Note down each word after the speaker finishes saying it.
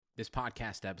This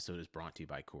podcast episode is brought to you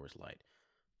by Coors Light.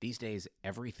 These days,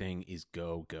 everything is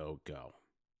go, go, go.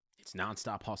 It's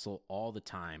nonstop hustle all the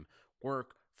time.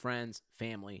 Work, friends,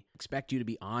 family expect you to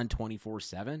be on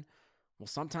 24/7. Well,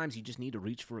 sometimes you just need to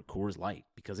reach for a Coors Light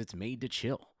because it's made to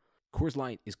chill. Coors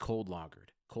Light is cold lagered,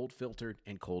 cold filtered,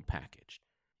 and cold packaged.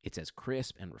 It's as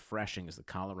crisp and refreshing as the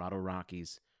Colorado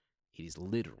Rockies. It is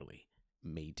literally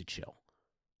made to chill.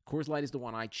 Coors Light is the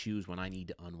one I choose when I need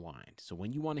to unwind. So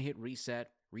when you want to hit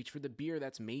reset, reach for the beer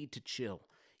that's made to chill.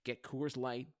 Get Coors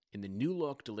Light in the new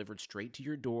look delivered straight to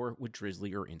your door with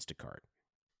Drizzly or Instacart.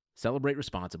 Celebrate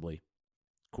responsibly.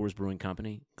 Coors Brewing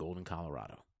Company, Golden,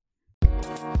 Colorado.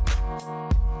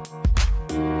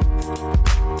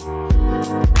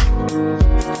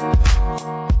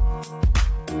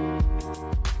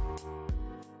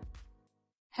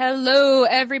 Hello,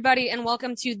 everybody, and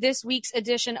welcome to this week's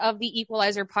edition of the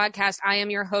Equalizer podcast. I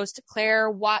am your host, Claire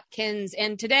Watkins,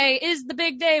 and today is the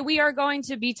big day. We are going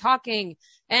to be talking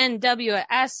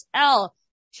NWSL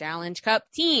Challenge Cup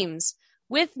teams.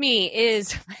 With me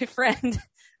is my friend.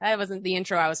 That wasn't the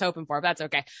intro I was hoping for, but that's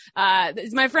okay.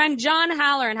 It's my friend, John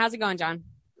Halloran. How's it going, John?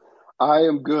 I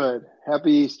am good.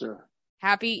 Happy Easter.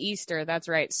 Happy Easter. That's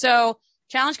right. So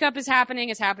Challenge Cup is happening.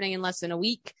 It's happening in less than a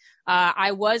week.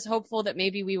 I was hopeful that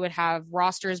maybe we would have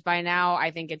rosters by now.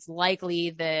 I think it's likely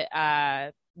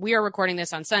that we are recording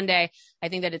this on Sunday. I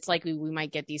think that it's likely we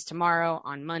might get these tomorrow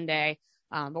on Monday.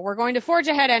 But we're going to forge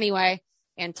ahead anyway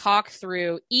and talk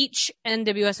through each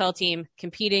NWSL team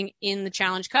competing in the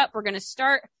Challenge Cup. We're going to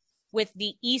start with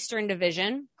the Eastern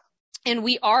Division, and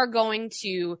we are going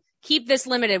to keep this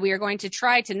limited. We are going to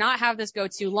try to not have this go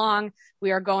too long.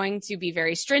 We are going to be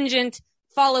very stringent.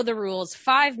 Follow the rules,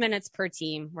 5 minutes per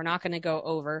team. We're not going to go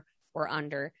over or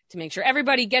under to make sure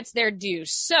everybody gets their due.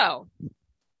 So,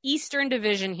 Eastern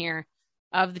Division here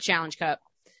of the Challenge Cup.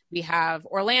 We have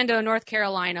Orlando, North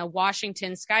Carolina,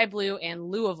 Washington, Sky Blue, and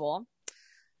Louisville.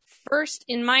 First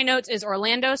in my notes is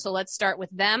Orlando, so let's start with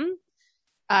them.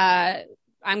 I'm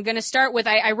going to start with,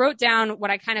 I wrote down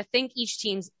what I kind of think each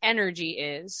team's energy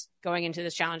is going into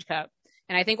this Challenge Cup.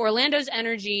 And I think Orlando's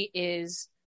energy is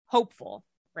hopeful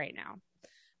right now.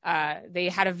 They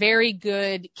had a very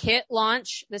good kit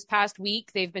launch this past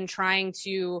week. They've been trying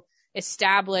to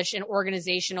establish an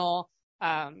organizational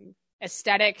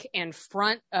aesthetic and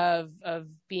front of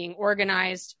being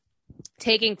organized,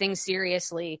 taking things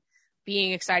seriously,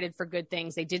 being excited for good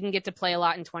things. They didn't get to play a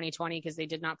lot in 2020 because they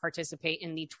did not participate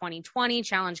in the 2020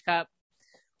 Challenge Cup.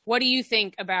 What do you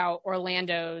think about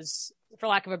Orlando's, for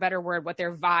lack of a better word, what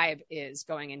their vibe is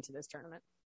going into this tournament?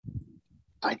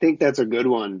 I think that's a good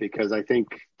one because I think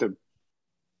the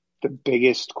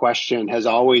biggest question has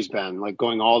always been, like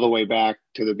going all the way back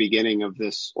to the beginning of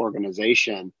this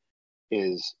organization,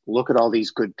 is look at all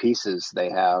these good pieces they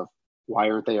have. Why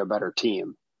aren't they a better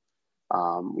team?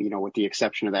 With the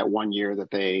exception of that 1 year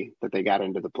that they got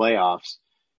into the playoffs,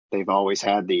 they've always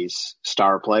had these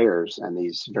star players and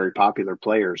these very popular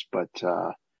players, but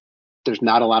there's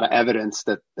not a lot of evidence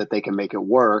that they can make it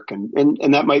work. And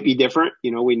that might be different.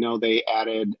 We know they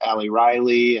added Allie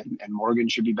Riley and Morgan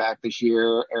should be back this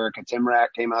year. Erica Timrak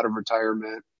came out of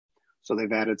retirement. So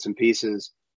they've added some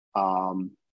pieces.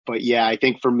 But yeah, I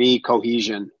think for me,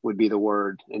 cohesion would be the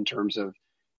word in terms of,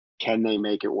 can they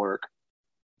make it work?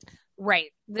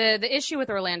 Right. The issue with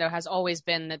Orlando has always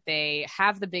been that they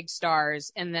have the big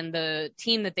stars, and then the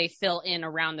team that they fill in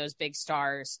around those big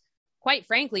stars, quite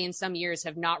frankly, in some years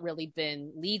have not really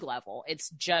been league level. It's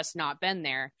just not been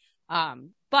there.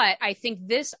 But I think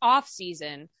this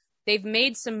offseason, they've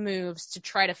made some moves to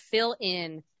try to fill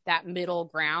in that middle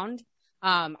ground.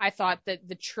 I thought that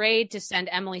the trade to send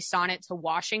Emily Sonnet to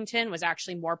Washington was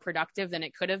actually more productive than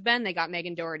it could have been. They got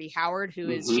Megan Doherty-Howard, who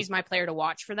is, she's my player to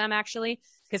watch for them, actually,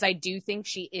 because I do think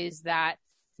she is that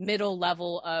middle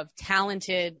level of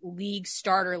talented league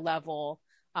starter level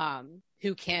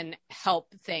who can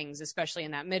help things, especially in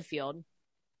that midfield.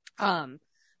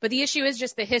 But the issue is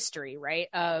just the history, right?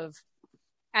 Of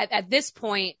at this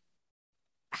point,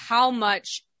 how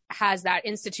much has that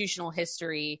institutional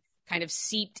history kind of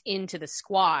seeped into the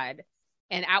squad?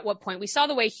 And at what point we saw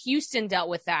the way Houston dealt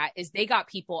with that is they got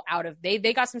people out of, they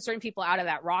got some certain people out of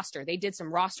that roster. They did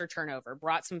some roster turnover,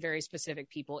 brought some very specific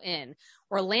people in.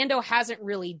 Orlando hasn't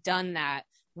really done that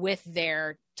with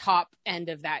their top end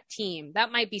of that team.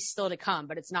 That might be still to come,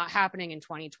 but it's not happening in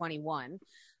 2021.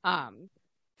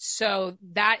 So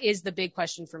that is the big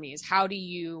question for me, is how do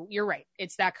you're right,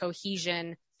 it's that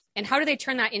cohesion, and how do they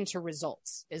turn that into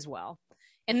results as well?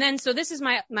 And then, so this is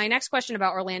my next question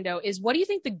about Orlando is, what do you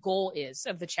think the goal is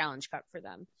of the Challenge Cup for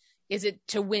them? Is it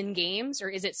to win games, or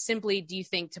is it simply, do you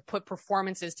think, to put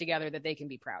performances together that they can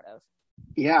be proud of?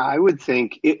 Yeah, I would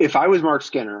think if I was Mark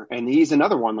Skinner, and he's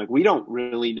another one, like we don't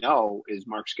really know, is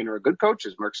Mark Skinner a good coach?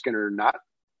 Is Mark Skinner not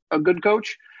a good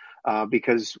coach?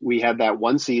 Because we had that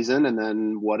one season and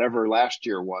then whatever last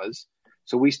year was.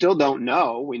 So we still don't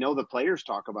know. We know the players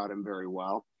talk about him very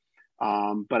well.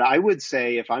 But I would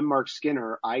say if I'm Mark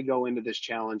Skinner, I go into this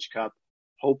Challenge Cup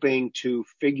hoping to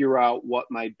figure out what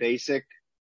my basic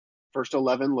first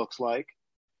 11 looks like.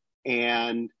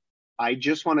 And I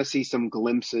just want to see some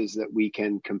glimpses that we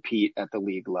can compete at the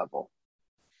league level.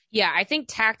 Yeah, I think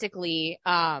tactically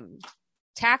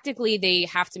they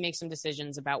have to make some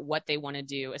decisions about what they want to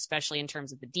do, especially in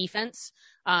terms of the defense.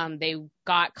 They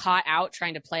got caught out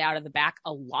trying to play out of the back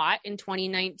a lot in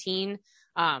 2019.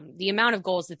 The amount of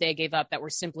goals that they gave up that were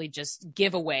simply just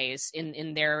giveaways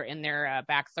in their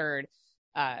back third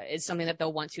is something that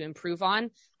they'll want to improve on.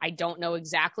 I don't know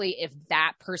exactly if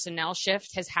that personnel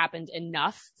shift has happened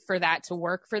enough for that to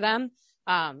work for them.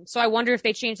 So I wonder if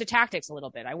they change the tactics a little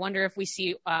bit. I wonder if we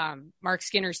see Mark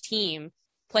Skinner's team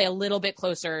play a little bit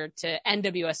closer to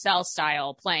NWSL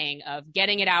style playing of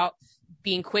getting it out,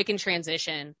 being quick in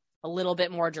transition, a little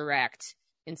bit more direct,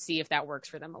 and see if that works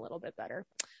for them a little bit better.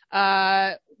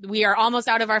 We are almost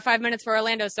out of our 5 minutes for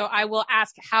Orlando, so I will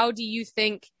ask, how do you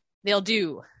think they'll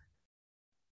do?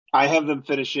 I have them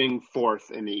finishing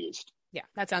 4th in the East. Yeah,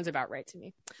 that sounds about right to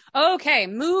me. Okay,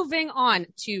 moving on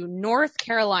to North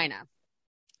Carolina.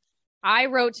 I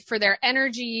wrote for their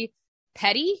energy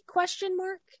petty ?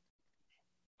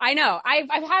 I know. I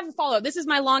haven't followed. This is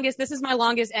my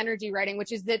longest energy writing,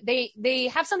 which is that they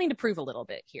have something to prove a little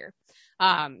bit here.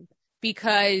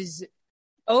 Because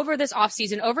over this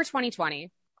offseason, over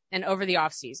 2020 and over the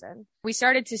offseason, we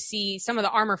started to see some of the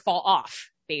armor fall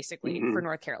off, basically, for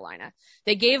North Carolina.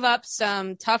 They gave up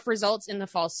some tough results in the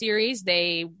fall series.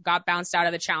 They got bounced out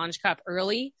of the Challenge Cup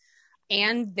early,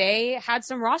 and they had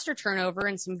some roster turnover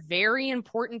and some very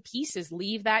important pieces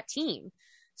leave that team.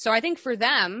 So I think for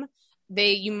them,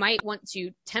 you might want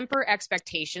to temper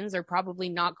expectations. They're probably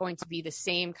not going to be the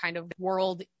same kind of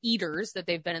world eaters that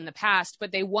they've been in the past,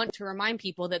 but they want to remind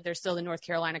people that they're still the North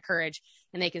Carolina Courage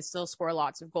and they can still score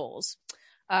lots of goals.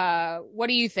 What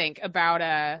do you think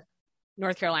about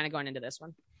North Carolina going into this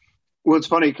one? Well, it's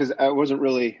funny because I wasn't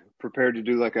really prepared to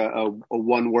do like a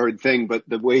one-word thing, but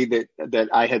the way that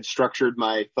I had structured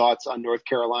my thoughts on North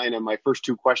Carolina, my first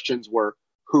two questions were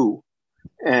who?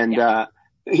 And,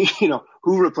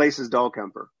 who replaces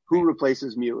Dahlkemper? Who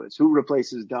replaces Mewis? Who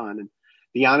replaces Dunn? And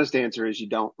the honest answer is you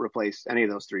don't replace any of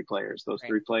those three players. Those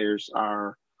three players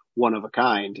are one of a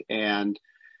kind, and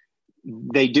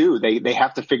they do. They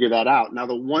have to figure that out. Now,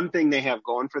 the one thing they have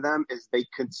going for them is they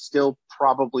could still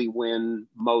probably win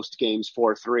most games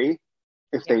 4-3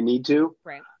 if they need to.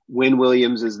 Right. When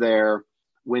Williams is there,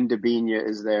 when Dabinia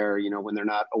is there, when they're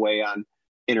not away on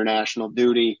international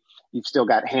duty. You've still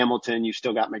got Hamilton. You've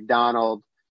still got McDonald.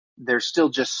 There's still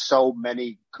just so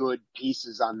many good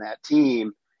pieces on that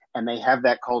team, and they have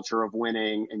that culture of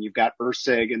winning. And you've got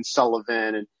Ursig and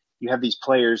Sullivan, and you have these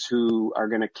players who are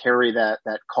going to carry that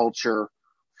culture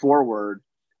forward.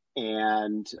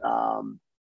 And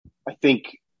I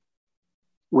think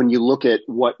when you look at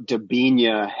what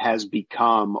Dabinia has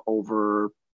become over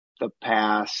the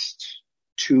past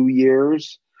 2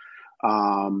 years,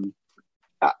 I'm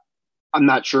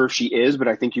not sure if she is, but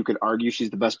I think you could argue she's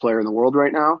the best player in the world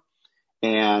right now.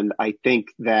 And I think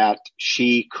that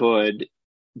she could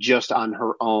just on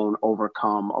her own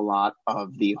overcome a lot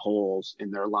of the holes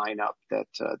in their lineup that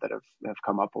have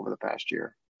come up over the past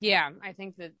year. Yeah, I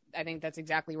think that's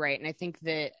exactly right. And I think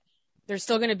that they're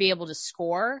still going to be able to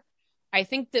score. I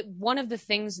think that one of the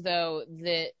things, though,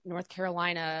 that North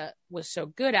Carolina was so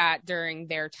good at during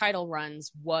their title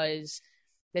runs was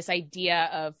this idea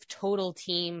of total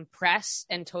team press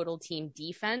and total team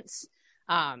defense.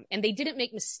 And they didn't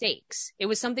make mistakes. It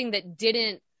was something that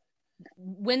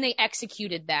when they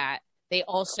executed that, they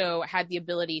also had the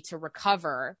ability to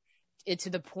recover it to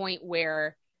the point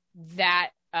where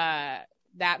that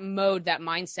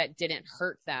mindset didn't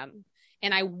hurt them.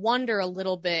 And I wonder a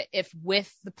little bit if with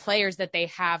the players that they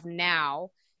have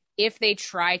now, if they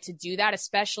try to do that,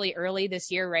 especially early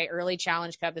this year, right? Early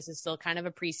Challenge Cup, this is still kind of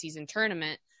a preseason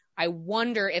tournament. I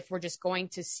wonder if we're just going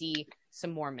to see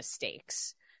some more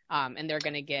mistakes. And they're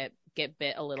going to get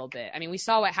bit a little bit. I mean, we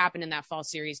saw what happened in that fall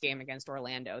series game against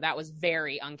Orlando. That was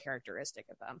very uncharacteristic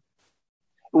of them.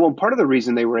 Well, part of the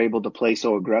reason they were able to play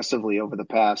so aggressively over the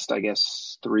past, I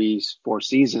guess, 3-4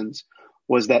 seasons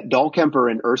was that Dahlkemper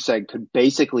and Urseg could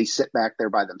basically sit back there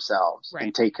by themselves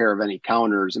and take care of any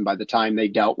counters. And by the time they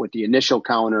dealt with the initial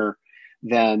counter,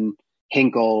 then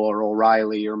Hinkle or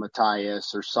O'Reilly or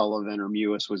Matthias or Sullivan or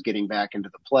Mewis was getting back into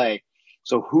the play.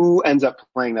 So who ends up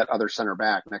playing that other center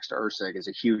back next to Ursig is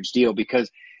a huge deal, because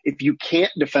if you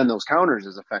can't defend those counters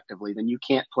as effectively, then you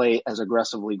can't play as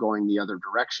aggressively going the other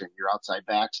direction. Your outside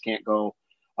backs can't go,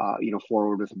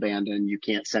 forward with abandon. You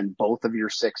can't send both of your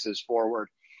sixes forward.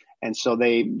 And so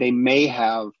they may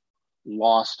have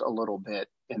lost a little bit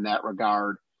in that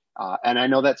regard. And I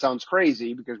know that sounds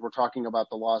crazy because we're talking about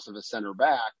the loss of a center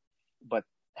back, but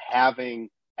having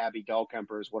Abby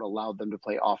Dahlkemper is what allowed them to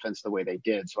play offense the way they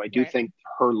did. So I do think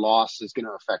her loss is going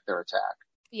to affect their attack.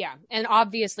 Yeah. And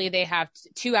obviously they have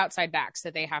two outside backs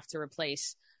that they have to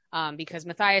replace, because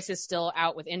Matthias is still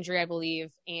out with injury, I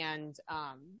believe. And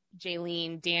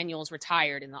Jaylene Daniels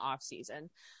retired in the off season.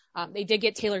 They did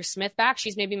get Taylor Smith back.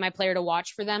 She's maybe my player to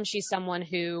watch for them. She's someone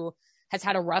who has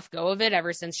had a rough go of it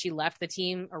ever since she left the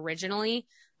team originally.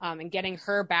 And getting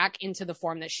her back into the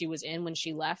form that she was in when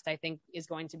she left, I think is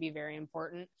going to be very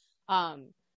important. The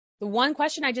one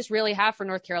question I just really have for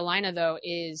North Carolina, though,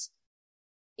 is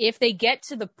if they get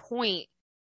to the point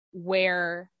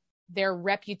where their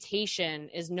reputation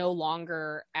is no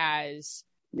longer as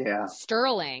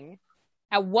sterling,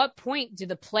 at what point do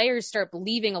the players start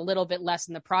believing a little bit less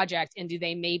in the project, and do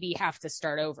they maybe have to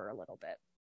start over a little bit?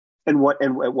 And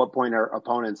at what point are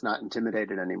opponents not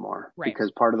intimidated anymore? Right.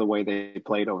 Because part of the way they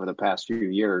played over the past few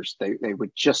years, they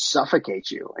would just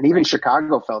suffocate you. And even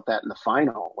Chicago felt that in the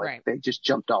final. They just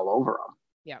jumped all over them.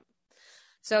 Yeah.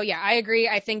 So, yeah, I agree.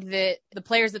 I think that the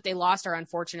players that they lost are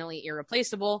unfortunately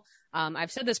irreplaceable.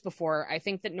 I've said this before. I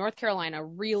think that North Carolina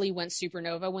really went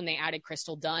supernova when they added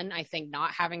Crystal Dunn. I think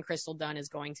not having Crystal Dunn is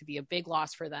going to be a big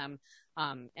loss for them.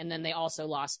 And then they also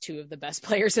lost two of the best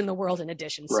players in the world in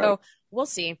addition. Right. So we'll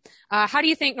see. How do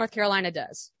you think North Carolina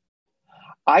does?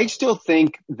 I still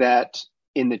think that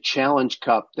in the Challenge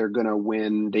Cup, they're going to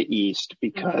win the East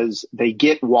because they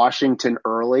get Washington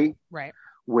early. Right.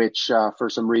 Which, for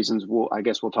some reasons,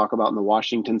 we'll talk about in the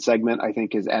Washington segment, I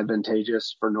think is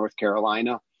advantageous for North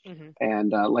Carolina. Mm-hmm.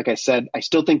 And like I said, I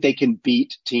still think they can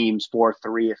beat teams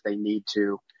 4-3 if they need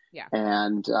to. Yeah.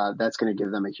 And that's going to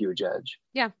give them a huge edge.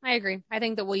 Yeah, I agree. I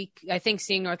think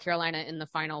seeing North Carolina in the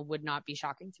final would not be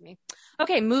shocking to me.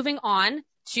 Okay, moving on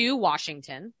to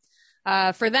Washington.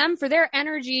 For them, for their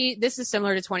energy, this is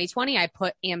similar to 2020. I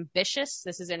put ambitious.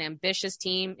 This is an ambitious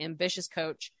team, ambitious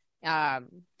coach.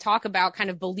 Talk about kind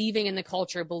of believing in the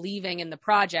culture, believing in the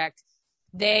project.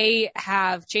 They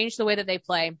have changed the way that they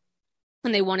play,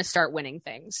 and they want to start winning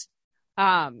things.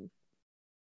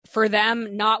 For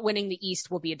them, not winning the East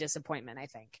will be a disappointment, I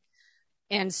think.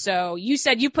 And so you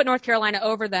said you put North Carolina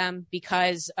over them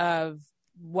because of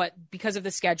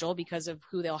the schedule, because of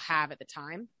who they'll have at the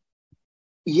time.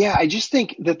 Yeah, I just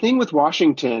think the thing with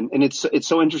Washington, and it's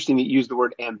so interesting that you use the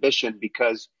word ambition,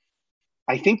 because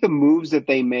I think the moves that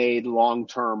they made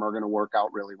long-term are going to work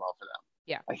out really well for them.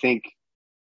 Yeah. I think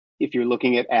if you're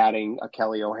looking at adding a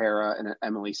Kelly O'Hara and an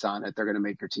Emily Sonnet, they're going to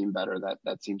make your team better.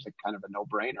 That seems like kind of a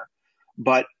no-brainer.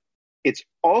 But it's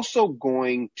also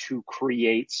going to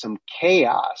create some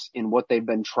chaos in what they've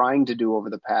been trying to do over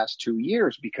the past 2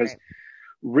 years, because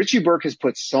Richie Burke has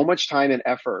put so much time and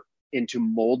effort into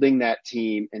molding that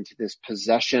team into this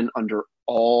possession under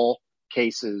all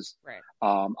cases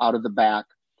out of the back.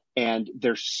 And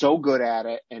they're so good at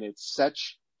it. And it's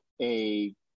such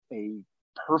a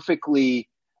perfectly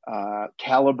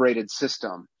calibrated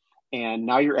system. And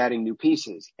now you're adding new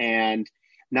pieces. And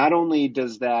not only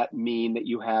does that mean that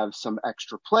you have some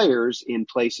extra players in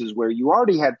places where you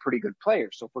already had pretty good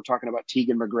players. So if we're talking about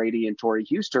Tegan McGrady and Tori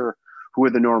Huster, who are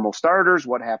the normal starters,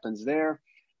 what happens there?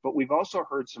 But we've also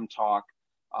heard some talk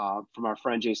from our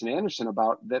friend Jason Anderson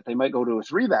about that they might go to a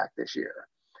 3-back this year.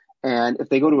 And if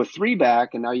they go to a 3-back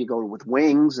and now you go with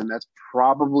wings, and that's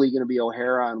probably going to be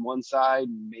O'Hara on one side,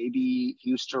 maybe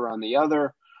Huster on the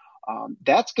other,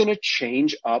 that's going to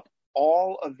change up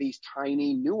all of these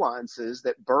tiny nuances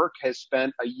that Burke has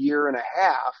spent a year and a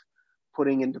half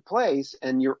putting into place.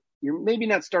 And you're maybe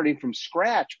not starting from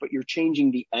scratch, but you're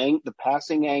changing the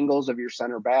passing angles of your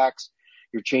center backs.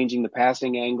 You're changing the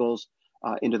passing angles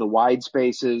into the wide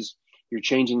spaces. You're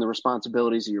changing the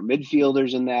responsibilities of your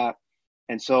midfielders in that.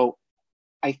 And so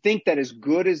I think that as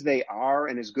good as they are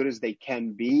and as good as they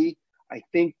can be, I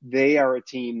think they are a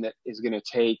team that is going to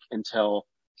take until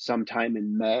sometime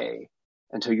in May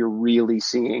until you're really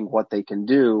seeing what they can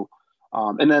do.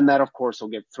 And then that, of course, will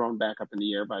get thrown back up in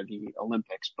the air by the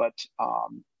Olympics. But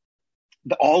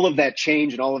all of that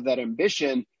change and all of that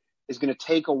ambition is going to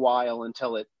take a while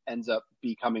until it ends up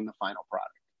becoming the final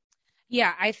product.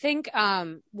 Yeah, I think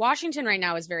Washington right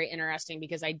now is very interesting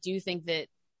because I do think that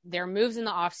their moves in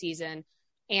the offseason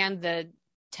and the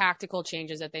tactical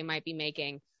changes that they might be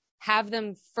making have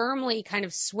them firmly kind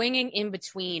of swinging in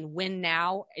between win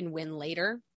now and win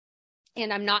later.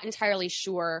 And I'm not entirely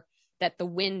sure that the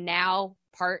win now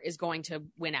part is going to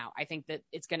win out. I think that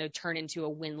it's going to turn into a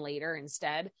win later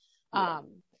instead. Yeah.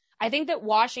 I think that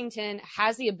Washington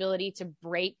has the ability to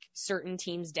break certain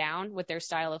teams down with their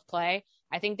style of play.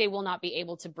 I think they will not be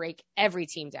able to break every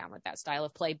team down with that style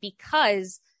of play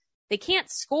because they can't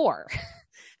score.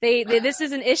 This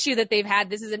is an issue that they've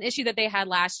had. This is an issue that they had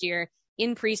last year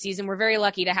in preseason. We're very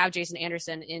lucky to have Jason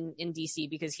Anderson in DC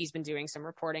because he's been doing some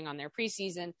reporting on their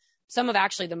preseason. Some of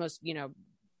actually the most,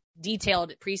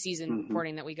 detailed preseason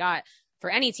reporting that we got for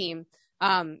any team.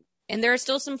 And there are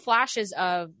still some flashes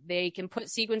of they can put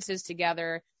sequences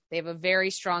together. They have a very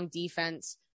strong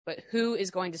defense, but who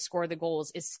is going to score the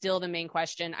goals is still the main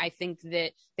question. I think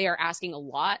that they are asking a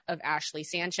lot of Ashley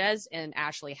Sanchez and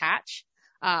Ashley Hatch.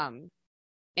 And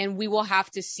we will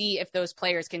have to see if those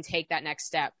players can take that next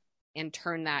step and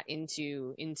turn that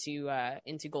into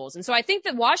goals. And so I think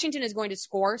that Washington is going to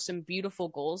score some beautiful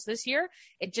goals this year.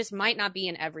 It just might not be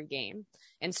in every game.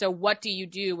 And so what do you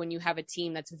do when you have a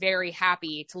team that's very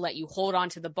happy to let you hold on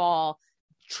to the ball,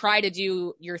 try to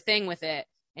do your thing with it,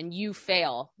 and you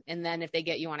fail? And then if they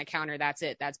get you on a counter, that's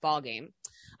it. That's ball game.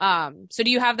 So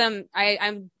do you have them?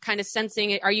 I'm kind of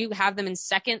sensing it. Are you have them in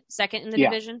second in the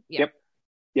division? Yeah.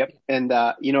 Yep. And,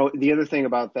 the other thing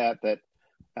about that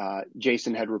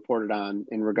Jason had reported on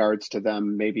in regards to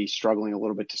them maybe struggling a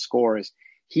little bit to score is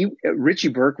Richie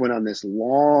Burke went on this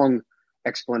long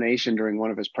explanation during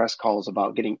one of his press calls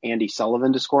about getting Andy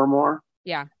Sullivan to score more.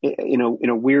 Yeah. In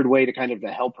a weird way to kind of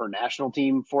to help her national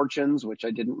team fortunes, which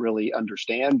I didn't really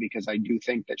understand because I do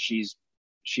think that she's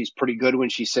pretty good when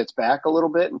she sits back a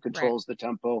little bit and controls the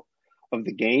tempo of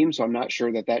the game. So I'm not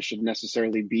sure that should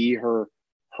necessarily be her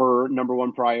number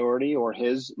one priority or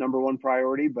his number one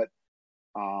priority, but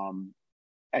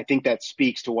I think that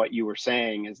speaks to what you were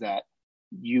saying is that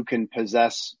you can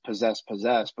possess,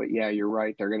 but yeah, you're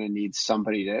right. They're going to need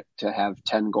somebody to have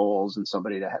 10 goals and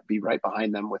somebody to be right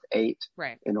behind them with 8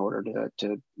 in order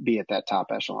to be at that top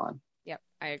echelon. Yep.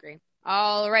 I agree.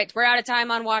 All right. We're out of time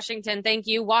on Washington. Thank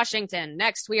you, Washington.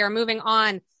 Next, we are moving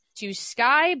on to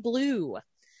Sky Blue.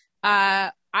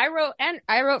 I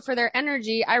wrote for their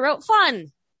energy. I wrote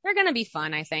fun. They're going to be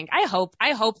fun, I think. I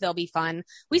hope they'll be fun.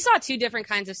 We saw 2 different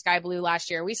kinds of Sky Blue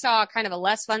last year. We saw kind of a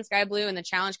less fun Sky Blue in the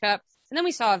Challenge Cup, and then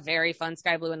we saw a very fun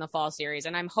Sky Blue in the Fall Series.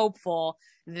 And I'm hopeful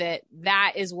that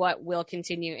is what will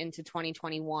continue into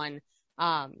 2021.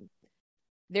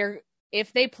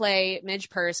 If they play Midge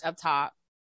Purse up top,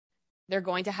 they're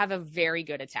going to have a very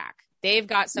good attack. They've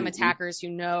got some attackers who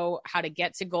know how to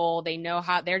get to goal. They know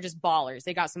how they're just ballers.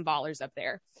 They got some ballers up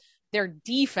there. Their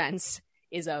defense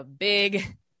is a big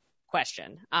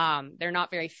question. They're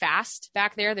not very fast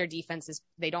back there. Their defense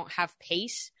they don't have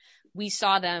pace. We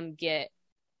saw them get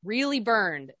really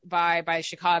burned by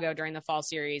Chicago during the Fall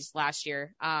Series last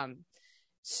year.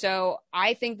 So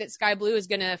I think that Sky Blue is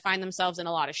going to find themselves in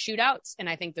a lot of shootouts, and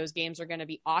I think those games are going to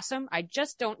be awesome. I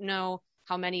just don't know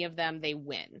how many of them they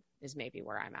win is maybe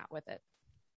where I'm at with it.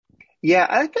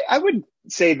 Yeah, I would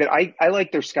say that I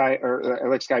like I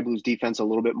like Sky Blue's defense a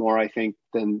little bit more, I think,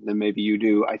 than maybe you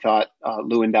do. I thought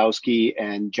Lewandowski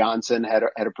and Johnson had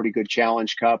a pretty good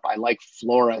Challenge Cup. I like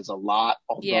Flores a lot,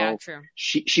 although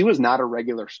she was not a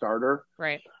regular starter.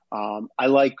 Right. I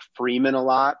like Freeman a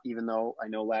lot, even though I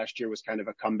know last year was kind of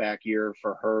a comeback year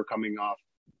for her coming off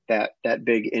that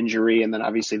big injury. And then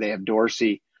obviously they have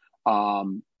Dorsey.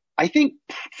 I think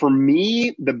for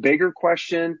me, the bigger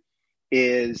question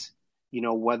is,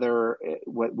 whether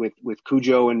with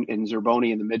Cujo and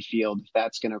Zerboni in the midfield, if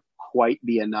that's going to quite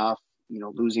be enough,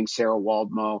 losing Sarah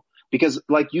Waldmo, because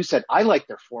like you said, I like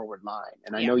their forward line.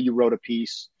 And I know you wrote a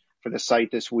piece for the site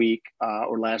this week,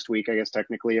 or last week, I guess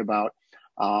technically, about,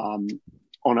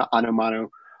 Anumanu,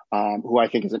 who I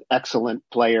think is an excellent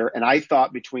player. And I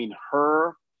thought between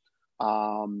her,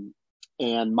 and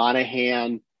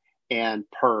Monahan and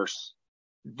Purse,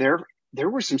 there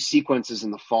were some sequences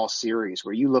in the Fall Series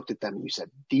where you looked at them and you said,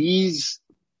 these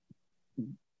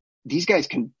guys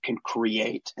can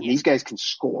create and these guys can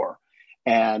score.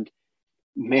 And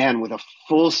man, with a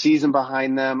full season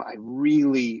behind them, I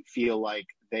really feel like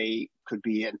they could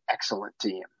be an excellent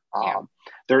team.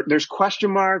 There's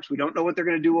question marks. We don't know what they're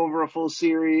going to do over a full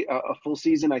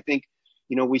season. I think,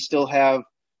 we still have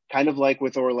kind of like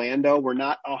with Orlando, we're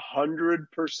not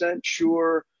 100%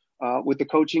 sure with the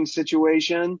coaching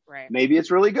situation. Right. Maybe it's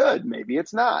really good. Maybe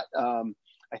it's not.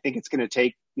 I think it's going to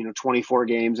take, 24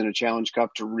 games in a Challenge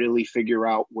Cup to really figure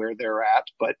out where they're at.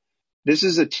 But this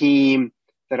is a team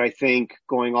that I think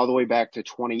going all the way back to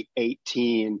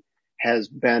 2018 has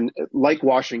been, like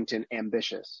Washington,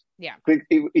 ambitious. Yeah.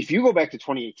 If you go back to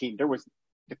 2018,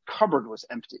 the cupboard was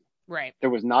empty. Right. There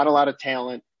was not a lot of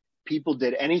talent. People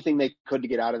did anything they could to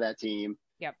get out of that team.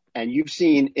 Yep. And you've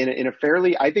seen in a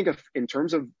fairly, I think in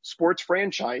terms of sports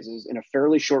franchises, in a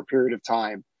fairly short period of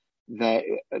time, that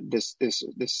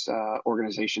this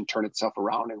organization turned itself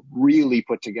around and really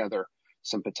put together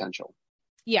some potential.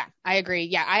 Yeah, I agree.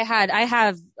 Yeah, I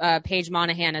have Paige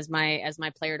Monahan as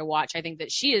my player to watch. I think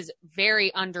that she is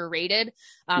very underrated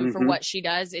for what she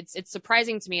does. It's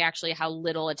surprising to me actually how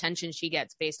little attention she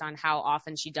gets based on how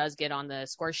often she does get on the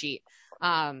score sheet.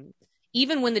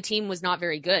 Even when the team was not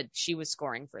very good, she was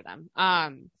scoring for them.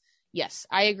 Yes,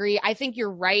 I agree. I think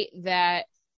you're right that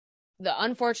the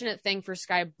unfortunate thing for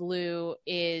Sky Blue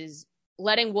is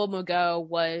letting Wilma go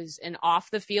was an off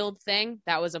the field thing.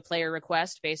 That was a player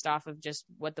request based off of just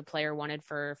what the player wanted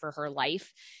for her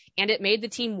life. And it made the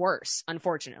team worse,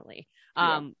 unfortunately.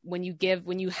 When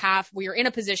you're in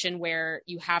a position where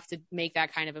you have to make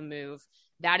that kind of a move,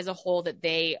 that is a hole that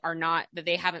they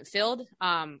haven't filled.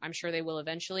 I'm sure they will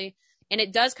eventually. And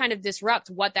it does kind of disrupt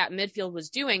what that midfield was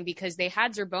doing because they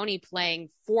had Zerboni playing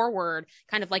forward,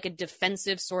 kind of like a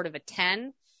defensive sort of a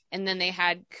 10. And then they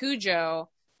had Cujo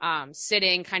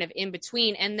sitting kind of in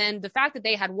between. And then the fact that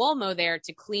they had Wolmo there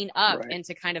to clean up and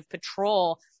to kind of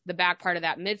patrol the back part of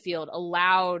that midfield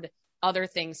allowed other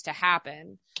things to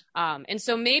happen. And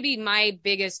so maybe my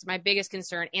biggest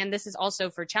concern, and this is also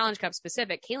for Challenge Cup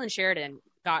specific, Kaylin Sheridan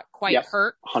got quite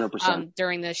hurt 100%.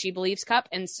 During the She Believes Cup.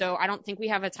 And so I don't think we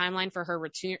have a timeline for her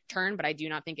return, but I do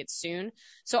not think it's soon.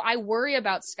 So I worry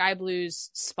about Sky Blue's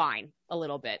spine a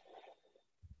little bit.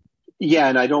 Yeah,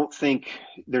 and I don't think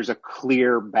there's a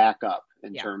clear backup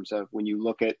in terms of when you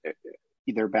look at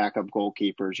their backup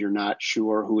goalkeepers, you're not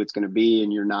sure who it's going to be,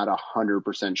 and you're not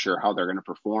 100% sure how they're going to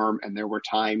perform. And there were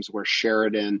times where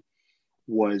Sheridan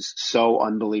was so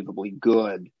unbelievably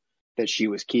good that she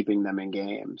was keeping them in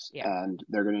games, and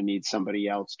they're going to need somebody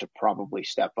else to probably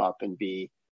step up and be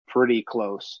pretty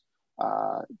close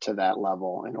to that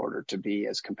level in order to be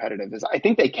as competitive as I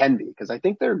think they can be, because I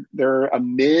think they're a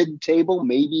mid-table,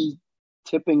 maybe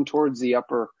tipping towards the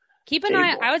upper. Keep an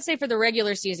eye, I would say for the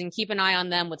regular season, keep an eye on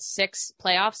them with 6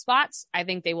 playoff spots. I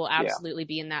think they will absolutely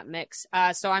be in that mix.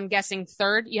 So I'm guessing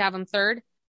third. You have them third?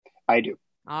 I do.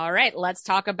 All right, let's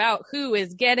talk about who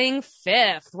is getting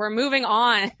 5th. We're moving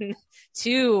on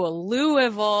to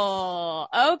Louisville.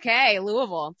 Okay,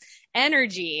 Louisville.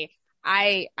 Energy.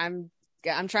 I'm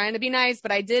trying to be nice,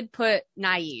 but I did put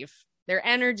naive. Their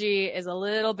energy is a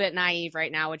little bit naive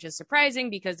right now, which is surprising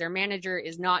because their manager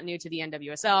is not new to the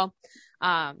NWSL.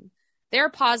 Their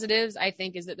positives, I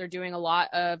think, is that they're doing a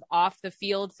lot of off the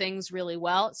field things really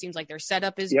well. It seems like their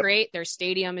setup is great. Their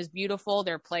stadium is beautiful.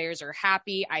 Their players are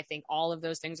happy. I think all of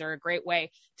those things are a great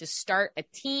way to start a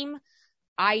team.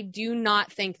 I do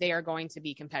not think they are going to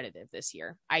be competitive this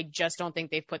year. I just don't think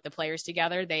they've put the players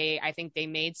together. I think they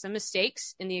made some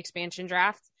mistakes in the expansion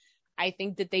draft. I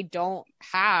think that they don't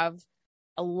have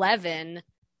 11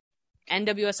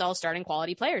 NWSL starting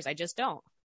quality players. I just don't.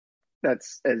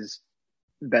 That's as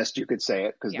best you could say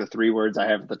it, because the 3 words I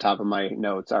have at the top of my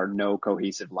notes are no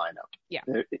cohesive lineup. Yeah.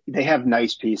 They have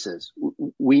nice pieces.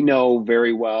 We know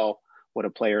very well what a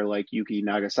player like Yuki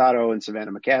Nagasato and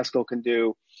Savannah McCaskill can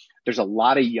do. There's a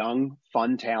lot of young,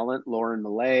 fun talent. Lauren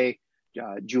Millay,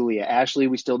 Julia Ashley,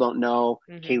 we still don't know.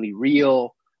 Kaylee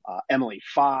Reel, Emily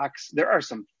Fox. There are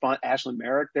some fun, Ashley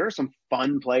Merrick. There are some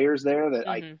fun players there that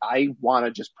I want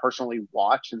to just personally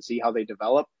watch and see how they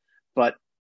develop. But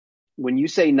when you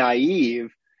say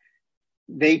naive,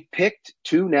 they picked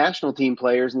 2 national team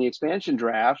players in the expansion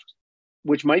draft,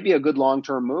 which might be a good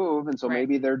long-term move. And so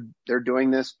maybe they're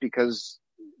doing this because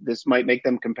this might make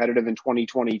them competitive in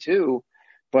 2022,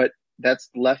 but that's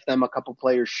left them a couple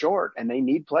players short, and they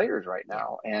need players right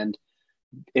now. And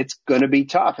it's going to be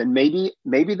tough. And maybe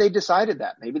they decided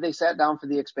that. Maybe they sat down for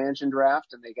the expansion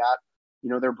draft and they got,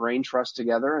 their brain trust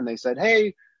together, and they said,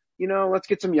 hey, let's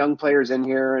get some young players in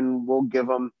here and we'll give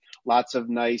them lots of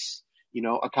nice,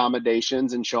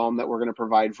 accommodations and show them that we're going to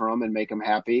provide for them and make them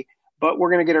happy. But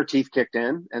we're going to get our teeth kicked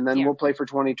in, and then we'll play for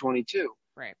 2022.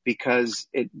 Right. Because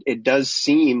it does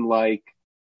seem like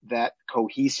that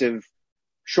cohesive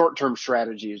short-term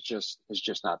strategy is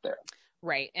just not there.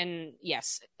 Right. And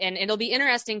yes, and it'll be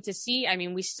interesting to see. I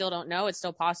mean, we still don't know. It's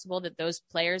still possible that those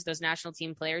players, those national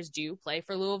team players, do play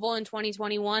for Louisville in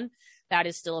 2021. That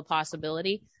is still a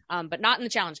possibility, but not in the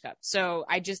Challenge Cup. So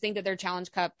I just think that their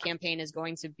Challenge Cup campaign is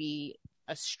going to be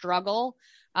a struggle.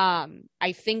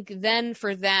 I think then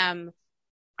for them,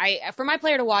 for my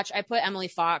player to watch, I put Emily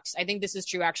Fox. I think this is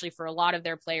true actually for a lot of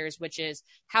their players, which is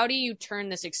how do you turn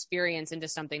this experience into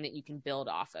something that you can build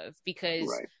off of?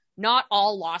 Because not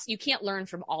all loss, you can't learn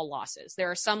from all losses. There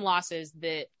are some losses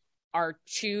that are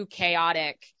too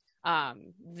chaotic,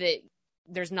 that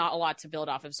there's not a lot to build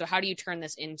off of. So how do you turn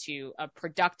this into a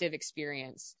productive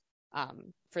experience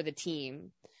for the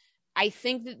team? I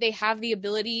think that they have the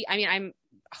ability. I mean, I'm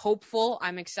hopeful.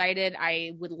 I'm excited.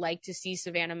 I would like to see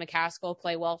Savannah McCaskill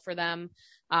play well for them.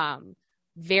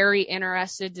 Very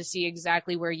interested to see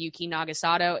exactly where Yuki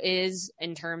Nagasato is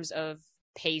in terms of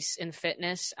pace and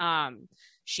fitness.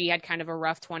 She had kind of a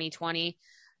rough 2020.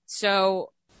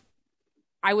 So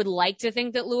I would like to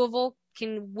think that Louisville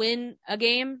can win a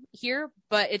game here,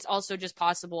 but it's also just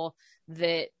possible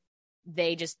that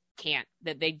they just can't,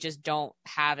 that they just don't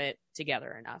have it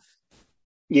together enough.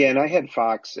 Yeah, and I had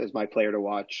Fox as my player to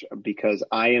watch because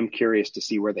I am curious to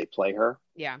see where they play her.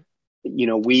 Yeah. You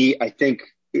know, I think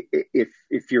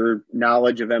if your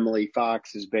knowledge of Emily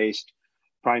Fox is based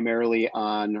primarily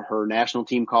on her national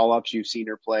team call-ups, you've seen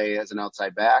her play as an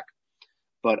outside back.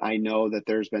 But I know that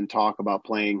there's been talk about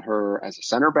playing her as a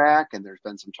center back, and there's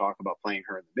been some talk about playing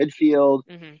her in the midfield.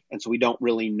 Mm-hmm. And so we don't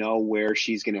really know where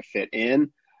she's going to fit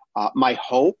in. My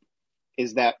hope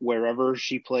is that wherever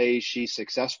she plays, she's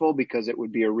successful, because it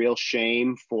would be a real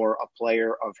shame for a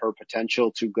player of her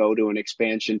potential to go to an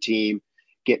expansion team,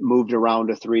 get moved around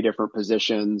to 3 different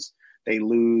positions. They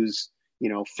lose,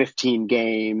 15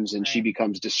 games and she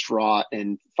becomes distraught.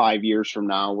 And 5 years from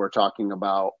now, we're talking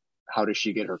about how does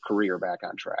she get her career back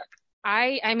on track?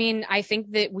 I mean, I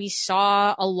think that we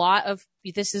saw a lot of,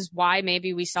 this is why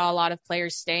maybe we saw a lot of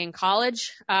players stay in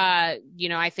college. I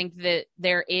think that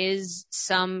there is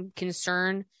some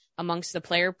concern amongst the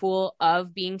player pool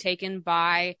of being taken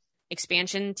by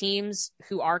expansion teams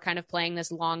who are kind of playing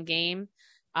this long game,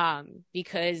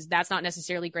 because that's not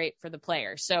necessarily great for the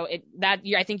player. So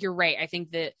I think you're right. I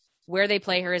think that where they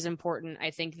play her is important.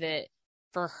 I think that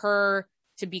for her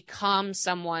to become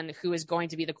someone who is going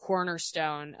to be the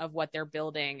cornerstone of what they're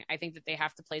building, I think that they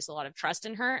have to place a lot of trust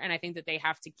in her. And I think that they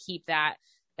have to keep that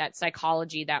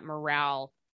psychology, that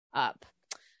morale up.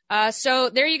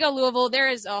 So there you go, Louisville. There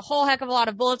is a whole heck of a lot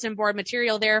of bulletin board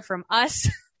material there from us.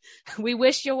 We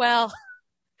wish you well.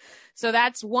 So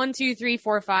that's 1, 2, 3,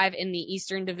 4, 5 in the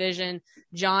Eastern Division.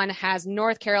 John has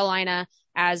North Carolina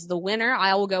as the winner.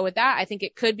 I will go with that. I think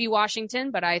it could be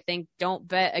Washington, but I think don't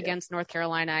bet against North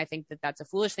Carolina. I think that that's a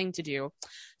foolish thing to do.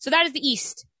 So that is the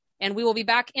East. And we will be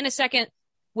back in a second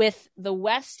with the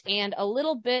West and a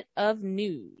little bit of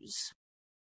news.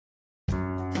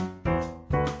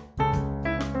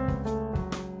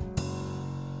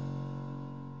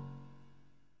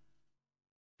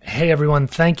 Hey everyone,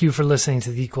 thank you for listening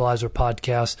to the Equalizer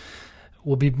podcast.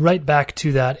 We'll be right back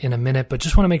to that in a minute, but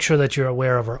just want to make sure that you're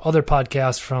aware of our other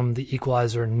podcasts from the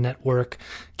Equalizer Network.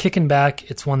 Kicking Back,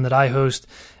 it's one that I host,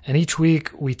 and each week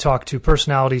we talk to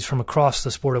personalities from across the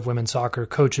sport of women's soccer,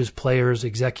 coaches, players,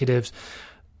 executives,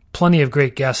 plenty of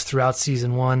great guests throughout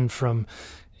season 1, from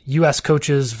U.S.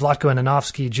 coaches Vlatko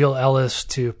Ananovsky, Jill Ellis,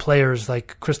 to players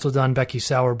like Crystal Dunn, Becky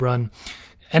Sauerbrunn,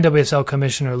 NWSL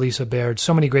Commissioner Lisa Baird,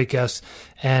 so many great guests.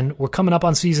 And we're coming up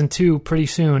on season 2 pretty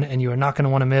soon, and you are not going to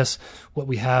want to miss what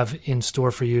we have in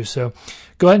store for you. So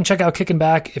go ahead and check out Kicking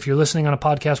Back. If you're listening on a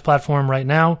podcast platform right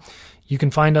now, you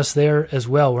can find us there as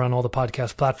well. We're on all the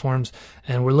podcast platforms,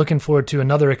 and we're looking forward to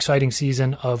another exciting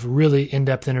season of really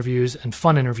in-depth interviews and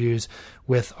fun interviews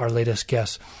with our latest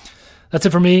guests. That's it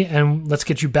for me, and let's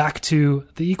get you back to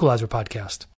the Equalizer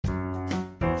podcast.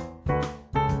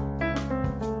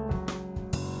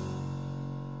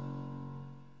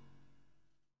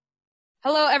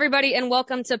 Hello, everybody, and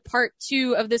welcome to part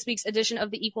 2 of this week's edition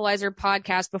of the Equalizer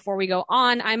podcast. Before we go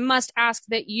on, I must ask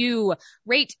that you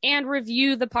rate and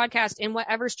review the podcast in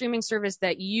whatever streaming service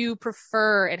that you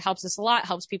prefer. It helps us a lot,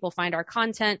 helps people find our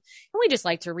content, and we just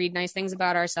like to read nice things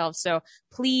about ourselves. So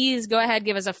please go ahead,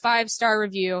 give us a 5-star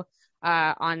review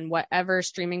on whatever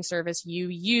streaming service you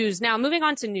use. Now, moving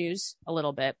on to news a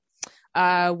little bit.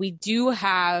 We do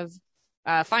have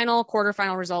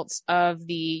quarterfinal results of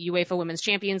the UEFA Women's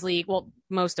Champions League. Well,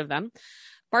 most of them.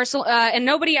 Barcelona, and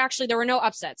there were no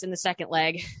upsets in the second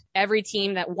leg. Every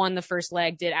team that won the first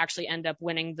leg did actually end up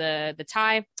winning the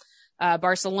tie.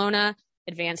 Barcelona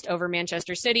advanced over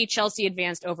Manchester City. Chelsea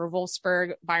advanced over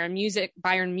Wolfsburg.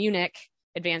 Bayern Munich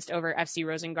advanced over FC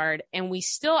Rosengard. And we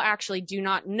still actually do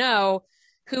not know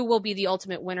who will be the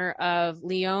ultimate winner of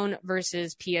Lyon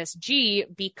versus PSG,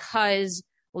 because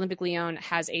Olympique Lyon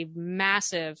has a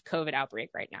massive COVID outbreak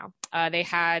right now. They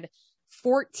had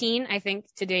 14, I think,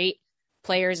 to date,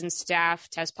 players and staff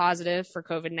test positive for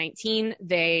COVID-19.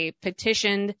 They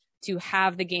petitioned to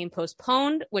have the game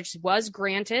postponed, which was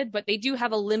granted, but they do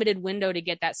have a limited window to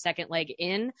get that second leg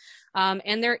in.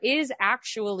 And there is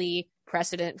actually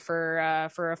precedent for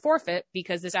a forfeit,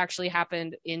 because this actually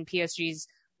happened in PSG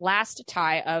last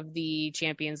tie of the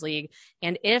Champions League.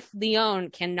 And if Lyon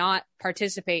cannot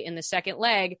participate in the second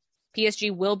leg,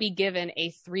 PSG will be given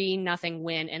a 3-0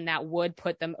 win, and that would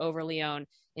put them over Lyon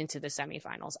into the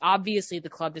semifinals. Obviously, the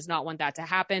club does not want that to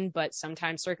happen, but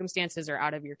sometimes circumstances are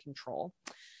out of your control.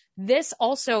 This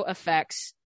also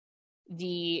affects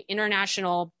the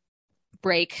international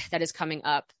break that is coming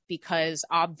up, because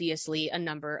obviously a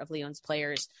number of Lyon's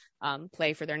players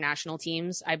play for their national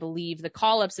teams. I believe the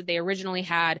call-ups that they originally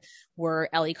had were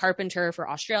Ellie Carpenter for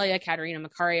Australia, Caterina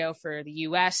Macario for the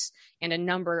US, and a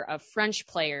number of French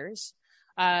players.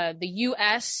 The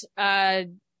US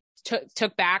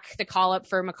took back the call-up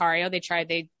for Macario.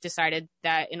 They decided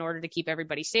that in order to keep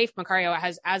everybody safe, Macario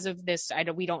has, as of this,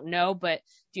 we don't know, but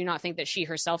do not think that she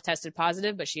herself tested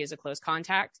positive, but she is a close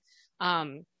contact.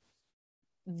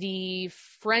 The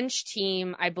French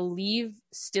team, I believe,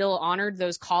 still honored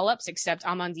those call-ups, except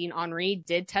Amandine Henry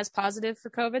did test positive for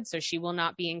COVID, so she will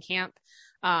not be in camp.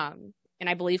 And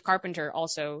I believe Carpenter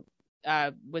also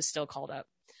was still called up.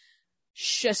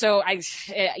 So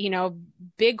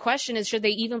big question is, should they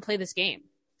even play this game?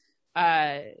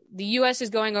 The U.S.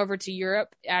 is going over to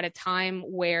Europe at a time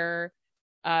where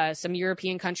some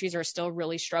European countries are still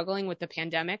really struggling with the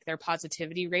pandemic. Their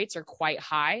positivity rates are quite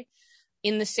high.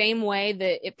 In the same way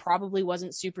that it probably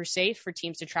wasn't super safe for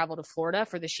teams to travel to Florida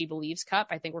for the She Believes Cup.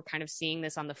 I think we're kind of seeing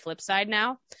this on the flip side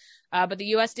now. But the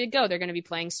U.S. did go. They're going to be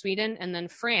playing Sweden and then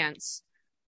France.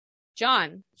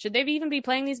 John, should they even be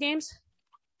playing these games?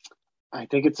 I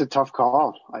think it's a tough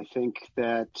call. I think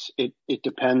that it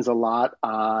depends a lot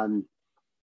on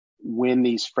when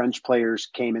these French players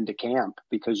came into camp,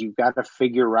 because you've got to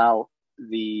figure out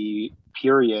the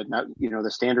period. Now, the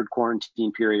standard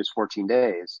quarantine period is 14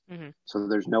 days. Mm-hmm. So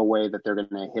there's no way that they're going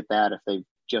to hit that if they've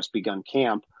just begun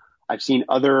camp. I've seen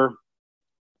other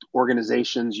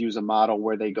organizations use a model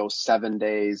where they go 7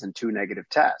 days and 2 negative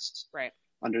tests. Right.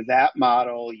 Under that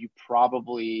model, you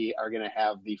probably are going to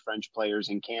have the French players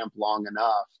in camp long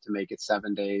enough to make it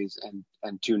 7 days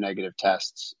and 2 negative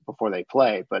tests before they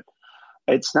play. But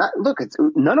it's not,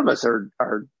 none of us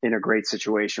are in a great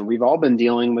situation. We've all been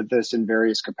dealing with this in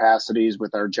various capacities,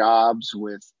 with our jobs,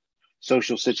 with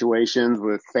social situations,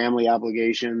 with family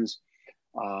obligations.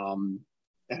 And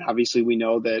obviously we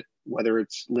know that whether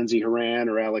it's Lindsey Horan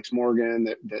or Alex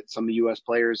Morgan, that some of the U.S.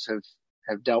 players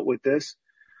have dealt with this.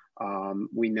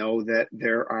 We know that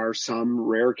there are some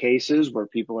rare cases where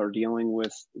people are dealing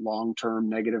with long-term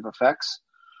negative effects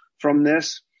from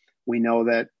this. We know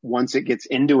that once it gets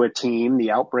into a team, the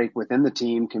outbreak within the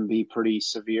team can be pretty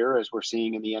severe, as we're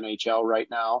seeing in the NHL right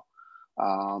now.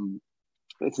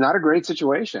 It's not a great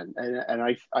situation. And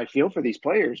I feel for these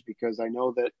players, because I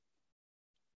know that,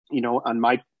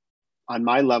 on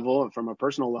my level, from a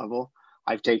personal level,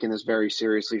 I've taken this very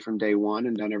seriously from day one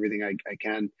and done everything I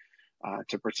can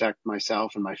to protect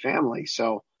myself and my family.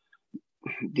 So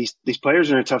these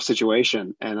players are in a tough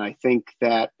situation, and I think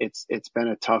that it's been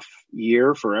a tough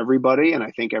year for everybody, and I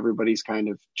think everybody's kind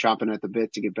of chomping at the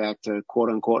bit to get back to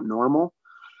quote unquote normal.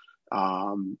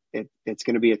 It's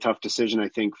going to be a tough decision, I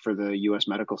think, for the U.S.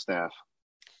 medical staff.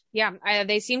 Yeah,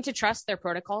 they seem to trust their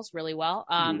protocols really well,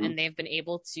 and they've been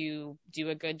able to do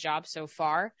a good job so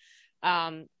far.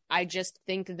 I just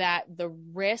think that the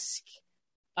risk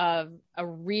of a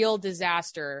real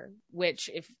disaster,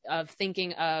 of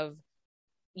thinking of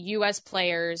U.S.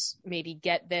 players maybe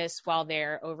get this while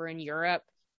they're over in Europe,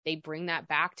 they bring that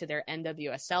back to their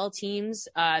NWSL teams.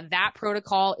 That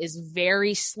protocol is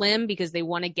very slim because they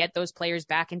want to get those players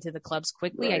back into the clubs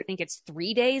quickly. Right. I think it's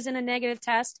 3 days in a negative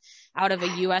test out of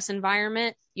a U.S.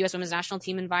 environment, U.S. women's national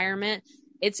team environment.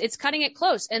 It's cutting it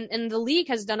close. And the league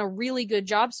has done a really good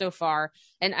job so far.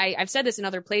 And I've said this in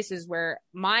other places where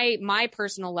my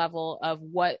personal level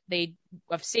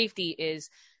of safety is,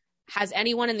 has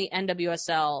anyone in the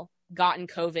NWSL gotten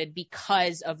COVID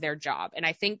because of their job? And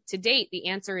I think to date, the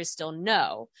answer is still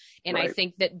no. And right. I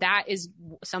think that is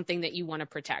something that you want to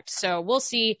protect. So we'll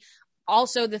see.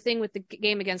 Also, the thing with the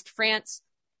game against France,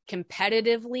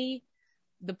 competitively,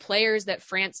 the players that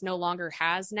France no longer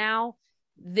has now,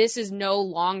 this is no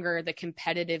longer the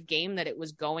competitive game that it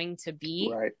was going to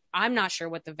be. Right. I'm not sure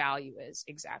what the value is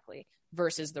exactly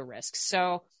versus the risk.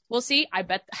 So we'll see. I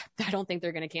don't think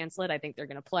they're going to cancel it. I think they're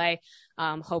going to play.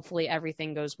 Hopefully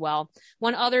everything goes well.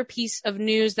 One other piece of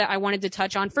news that I wanted to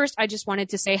touch on. First, I just wanted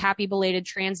to say happy belated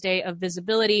Trans Day of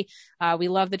Visibility. We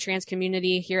love the trans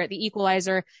community here at the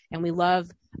Equalizer, and we love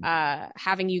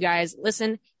having you guys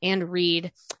listen and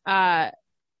read.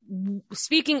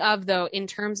 Speaking of, though, in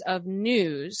terms of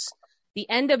news, the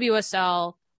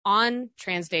NWSL on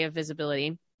Trans Day of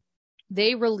Visibility,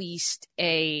 they released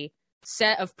a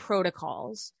set of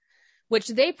protocols, which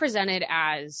they presented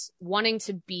as wanting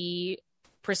to be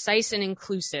precise and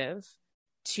inclusive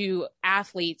to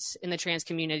athletes in the trans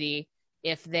community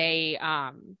if they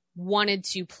wanted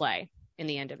to play in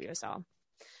the NWSL,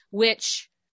 which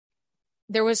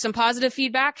there was some positive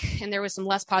feedback and there was some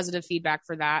less positive feedback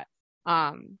for that.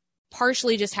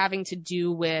 Partially just having to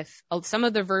do with some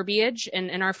of the verbiage,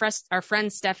 and our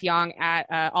friend Steph Young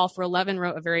at All for 11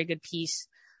 wrote a very good piece.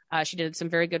 She did some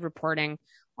very good reporting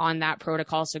on that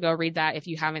protocol, so go read that if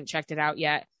you haven't checked it out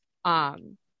yet.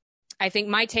 I think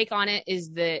my take on it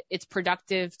is that it's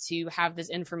productive to have this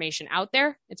information out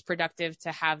there. It's productive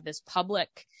to have this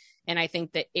public, and I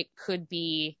think that it could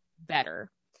be better.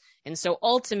 And so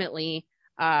ultimately,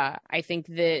 I think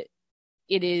that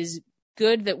it is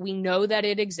good that we know that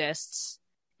it exists.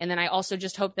 And then I also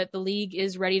just hope that the league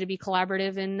is ready to be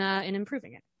collaborative in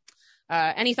improving it.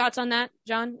 Any thoughts on that,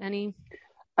 John?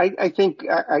 I think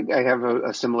I have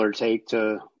a similar take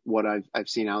to what I've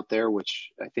seen out there, which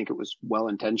I think it was well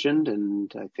intentioned,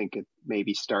 and I think it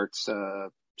maybe starts the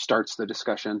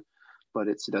discussion, but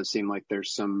it does seem like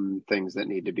there's some things that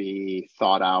need to be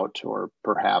thought out or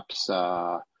perhaps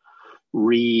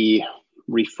rephrased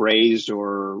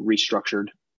or restructured.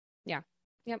 Yeah.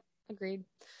 Yep. Agreed.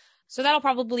 So that'll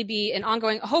probably be an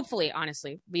ongoing, hopefully,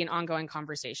 honestly, be an ongoing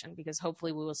conversation, because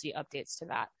hopefully we will see updates to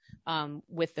that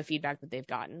with the feedback that they've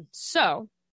gotten. So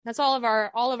that's all of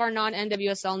our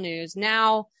non-NWSL news.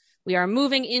 Now we are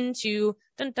moving into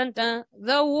the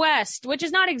West, which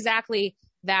is not exactly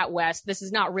that West. This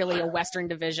is not really a Western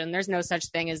division. There's no such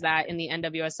thing as that in the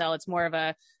NWSL. It's more of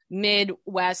a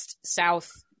Midwest South,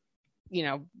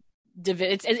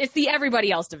 it's the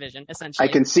everybody else division, essentially.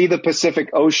 I can see the Pacific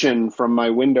Ocean from my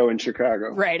window in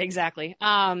Chicago. Right, exactly.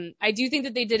 I do think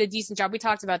that they did a decent job. We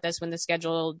talked about this when the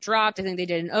schedule dropped. I think they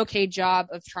did an okay job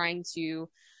of trying to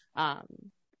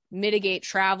mitigate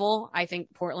travel. I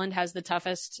think Portland has the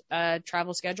toughest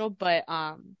travel schedule, but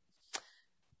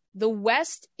the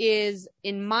West is,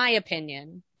 in my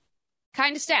opinion,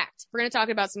 kind of stacked. We're going to talk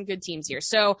about some good teams here.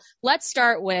 So let's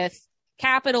start with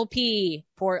capital P,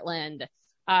 Portland.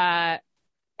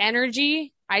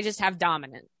 Energy, I just have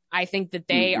dominant. I think that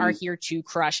they are here to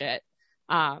crush it.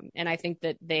 And I think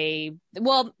that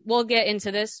we'll get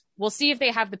into this. We'll see if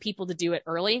they have the people to do it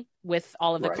early with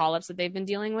all of the call-ups that they've been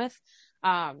dealing with.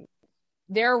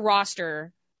 Their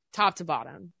roster, top to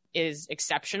bottom, is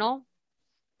exceptional.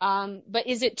 But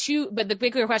the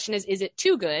bigger question is it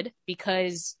too good?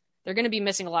 Because they're going to be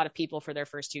missing a lot of people for their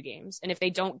first two games. And if they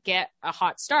don't get a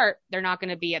hot start, they're not going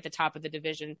to be at the top of the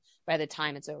division by the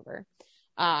time it's over.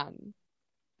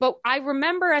 But I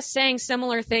remember us saying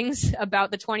similar things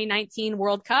about the 2019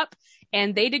 World Cup,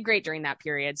 and they did great during that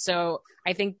period. So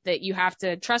I think that you have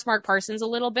to trust Mark Parsons a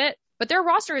little bit, but their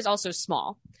roster is also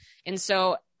small. And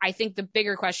so I think the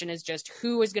bigger question is just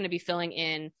who is going to be filling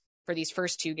in for these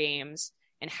first two games,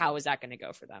 and how is that going to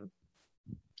go for them?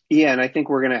 Yeah, and I think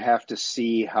we're going to have to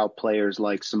see how players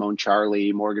like Simone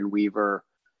Charlie, Morgan Weaver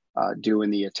do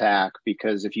in the attack,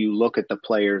 because if you look at the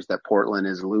players that Portland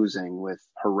is losing with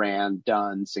Horan,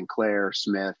 Dunn, Sinclair,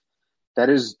 Smith, that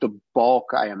is the bulk,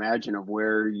 I imagine, of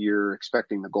where you're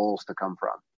expecting the goals to come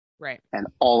from. Right. And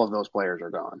all of those players are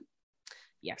gone.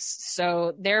 Yes.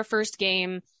 So their first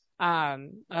game,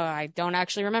 I don't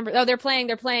actually remember. Oh, they're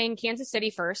playing Kansas City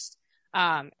first.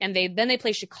 And they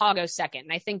play Chicago second.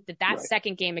 And I think that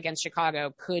second game against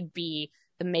Chicago could be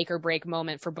the make or break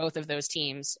moment for both of those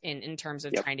teams in terms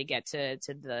of trying to get to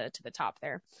the top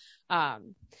there.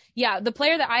 The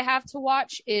player that I have to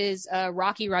watch is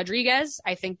Rocky Rodriguez.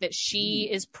 I think that she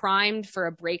is primed for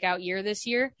a breakout year this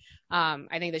year.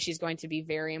 I think that she's going to be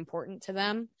very important to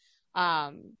them.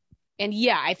 I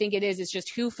think it is. It's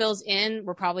just who fills in.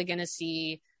 We're probably going to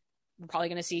see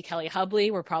Kelly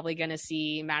Hubley. We're probably going to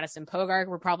see Madison Pogark.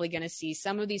 We're probably going to see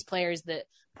some of these players that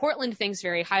Portland thinks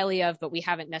very highly of, but we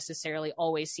haven't necessarily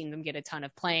always seen them get a ton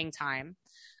of playing time.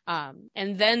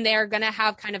 And then they're going to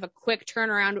have kind of a quick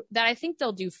turnaround that I think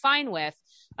they'll do fine with,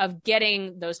 of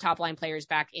getting those top line players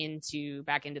back into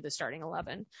the starting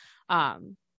 11. Do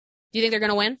you think they're going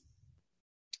to win?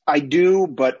 I do,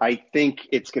 but I think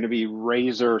it's going to be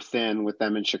razor thin with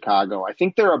them in Chicago. I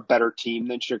think they're a better team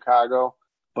than Chicago,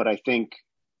 but I think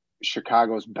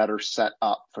Chicago's better set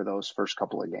up for those first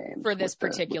couple of games for this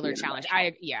particular challenge.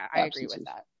 I agree with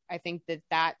that. I think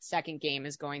that second game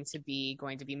is going to be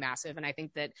massive, and I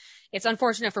think that it's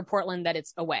unfortunate for Portland that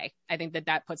it's away. I think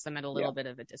that puts them at a little bit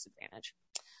of a disadvantage.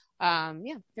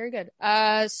 Very good.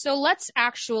 So let's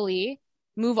actually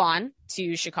move on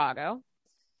to Chicago.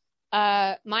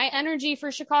 My energy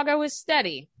for Chicago is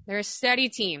steady. They're a steady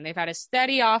team. They've had a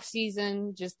steady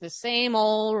offseason, just the same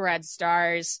old Red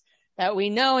Stars that we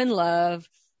know and love.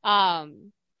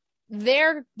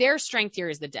 Their strength here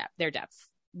is their depth.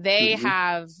 They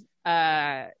have,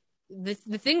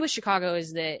 the thing with Chicago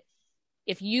is that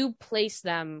if you place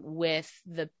them with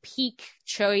the peak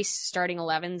choice starting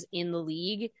 11s in the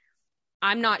league,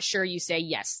 I'm not sure you say,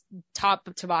 yes,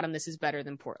 top to bottom, this is better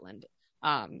than Portland.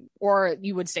 Or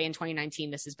you would say in 2019,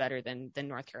 this is better than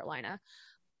North Carolina.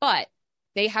 But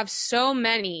they have so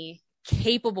many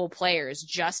capable players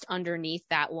just underneath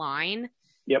that line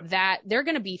that they're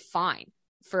going to be fine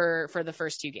for the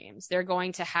first 2 games. They're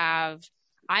going to have,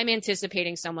 I'm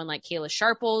anticipating someone like Kayla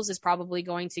Sharples is probably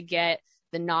going to get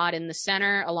the nod in the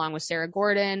center along with Sarah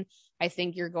Gordon. I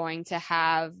think you're going to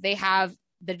have,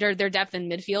 their depth in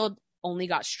midfield only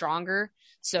got stronger.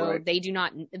 So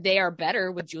they are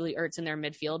better with Julie Ertz in their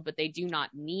midfield, but they do not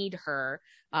need her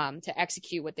to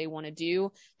execute what they want to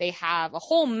do. They have a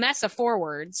whole mess of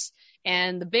forwards.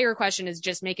 And the bigger question is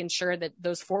just making sure that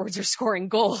those forwards are scoring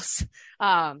goals.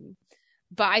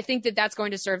 But I think that that's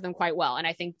going to serve them quite well. And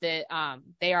I think that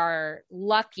they are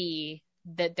lucky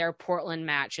that their Portland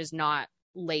match is not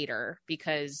later,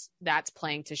 because that's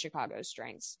playing to Chicago's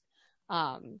strengths.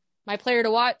 My player to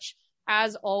watch,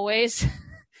 as always,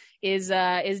 is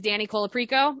Dani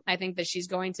Colaprico. I think that she's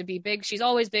going to be big. She's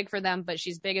always big for them, but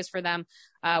she's biggest for them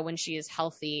when she is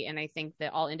healthy. And I think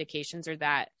that all indications are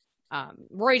that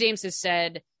Rory Dames has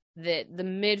said that the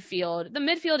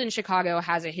midfield in Chicago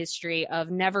has a history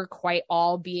of never quite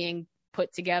all being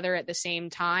put together at the same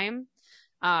time.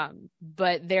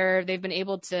 But they've been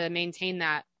able to maintain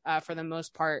that for the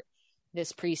most part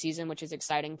this preseason, which is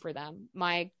exciting for them.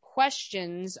 My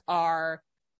questions are,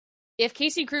 if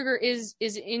Casey Kruger is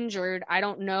injured, I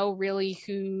don't know really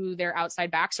who their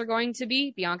outside backs are going to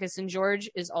be. Bianca St. George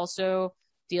is also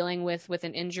dealing with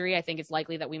an injury. I think it's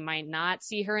likely that we might not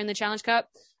see her in the Challenge Cup.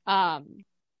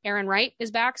 Erin Wright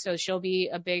is back, so she'll be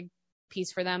a big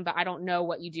piece for them, but I don't know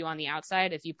what you do on the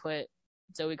outside if you put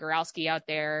Zoe Goralski out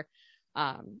there,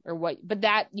 or what, but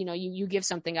that, you give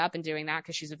something up in doing that,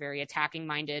 because she's a very attacking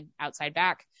minded outside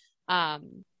back.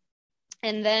 And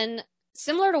then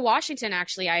similar to Washington,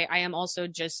 actually, I am also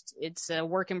it's a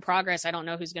work in progress. I don't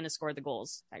know who's going to score the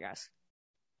goals, I guess.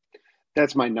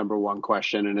 That's my number one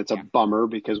question, and it's a bummer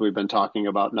because we've been talking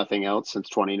about nothing else since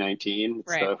 2019.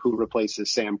 It's the who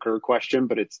replaces Sam Kerr question,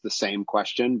 but it's the same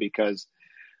question because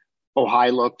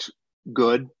Ohio looked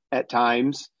good at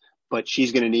times, but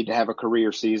she's going to need to have a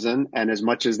career season. And as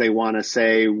much as they want to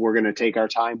say we're going to take our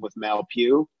time with Mal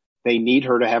Pugh, they need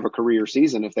her to have a career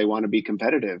season if they want to be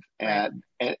competitive. And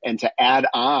to add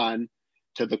on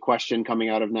to the question coming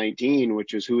out of 19,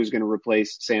 which is who is going to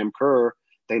replace Sam Kerr,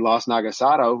 they lost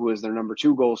Nagasato, who is their number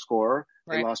 2 goal scorer.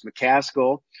 They lost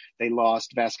McCaskill. They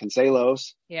lost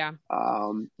Vasconcelos. Yeah.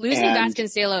 Losing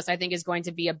Vasconcelos, I think, is going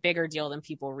to be a bigger deal than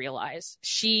people realize.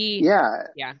 Yeah.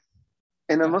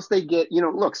 And unless they get,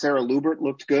 look, Sarah Lubert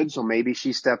looked good, so maybe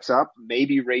she steps up.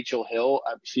 Maybe Rachel Hill,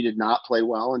 she did not play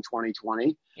well in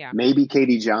 2020. Yeah. Maybe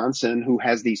Katie Johnson, who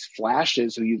has these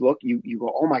flashes, who you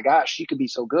go, oh my gosh, she could be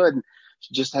so good.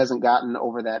 She just hasn't gotten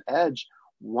over that edge.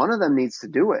 One of them needs to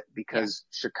do it because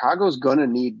Chicago's going to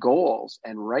need goals.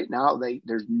 And right now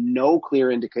there's no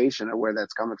clear indication of where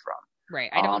that's coming from.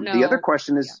 Right. I don't know. The other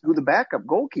question is who the backup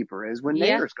goalkeeper is when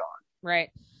Nader's gone.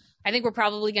 Right. I think we're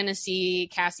probably going to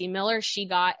see Cassie Miller. She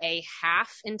got a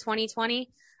half in 2020.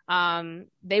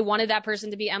 They wanted that person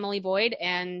to be Emily Boyd,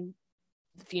 and,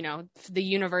 the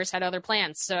universe had other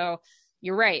plans. So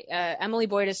you're right. Emily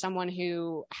Boyd is someone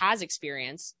who has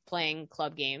experience playing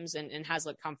club games and has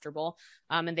looked comfortable.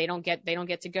 And they don't get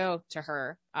to go to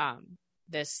her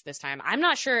this time. I'm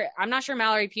not sure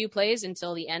Mallory Pugh plays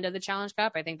until the end of the Challenge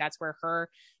Cup. I think that's where her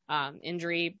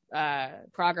injury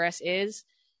progress is.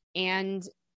 And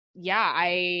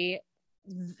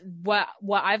what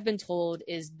I've been told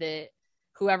is that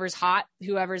whoever's hot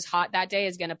that day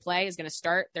is going to play, is going to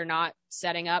start. They're not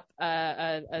setting up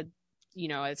a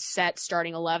set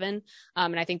starting 11.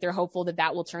 And I think they're hopeful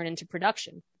that will turn into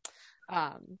production.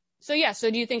 So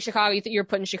do you think Chicago, you're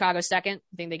putting Chicago second?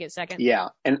 You think they get second? Yeah.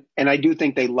 And I do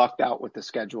think they lucked out with the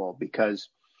schedule because,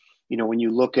 when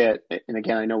you look at, and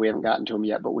again, I know we haven't gotten to them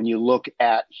yet, but when you look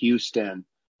at Houston,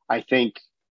 I think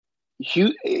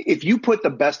if you put the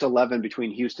best 11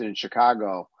 between Houston and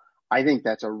Chicago, I think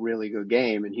that's a really good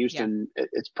game. And Houston,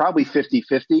 it's probably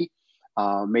 50-50,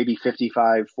 maybe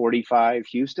 55-45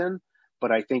 Houston.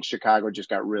 But I think Chicago just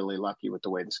got really lucky with the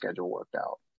way the schedule worked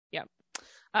out. Yeah.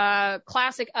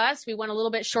 Classic us. We went a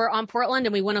little bit short on Portland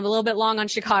and we went a little bit long on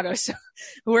Chicago. So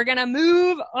we're going to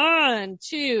move on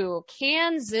to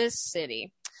Kansas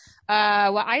City.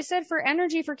 What I said for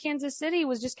energy for Kansas City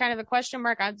was just kind of a question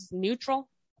mark. I was neutral.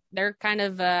 They're kind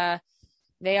of,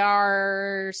 they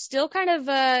are still kind of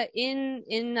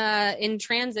in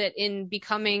transit in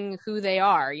becoming who they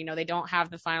are. You know, they don't have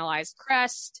the finalized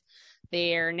crest.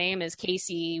 Their name is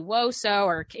KC Woso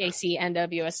or KC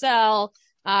NWSL.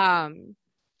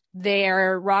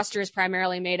 Their roster is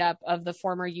primarily made up of the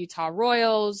former Utah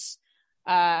Royals.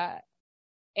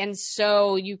 And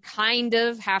so you kind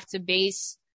of have to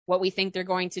base what we think they're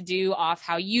going to do off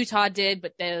how Utah did,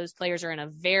 but those players are in a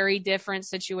very different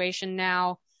situation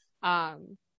now.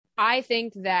 I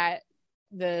think that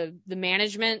the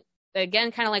management,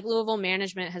 again, kind of like Louisville,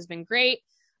 management has been great.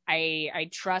 I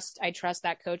trust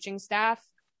that coaching staff.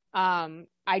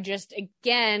 I just,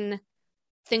 again,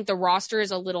 think the roster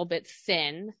is a little bit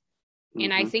thin. Mm-hmm.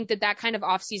 And I think that kind of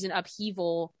offseason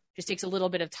upheaval just takes a little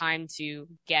bit of time to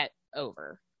get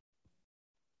over.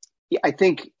 Yeah, I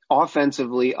think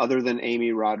offensively, other than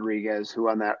Amy Rodriguez, who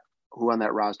on that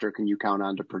roster can you count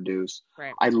on to produce?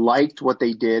 Right. I liked what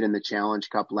they did in the Challenge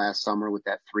Cup last summer with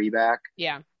that 3-back.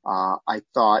 Yeah. I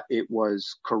thought it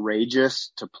was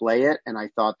courageous to play it, and I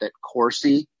thought that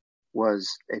Corsi was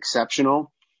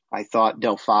exceptional. I thought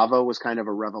Del Fava was kind of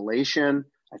a revelation.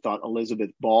 I thought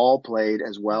Elizabeth Ball played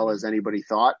as well as anybody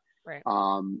thought, right.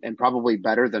 And probably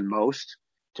better than most,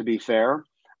 to be fair.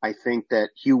 I think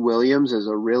that Hugh Williams is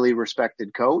a really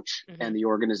respected coach, and the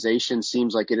organization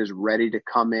seems like it is ready to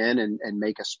come in and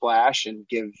make a splash and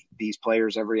give these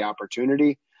players every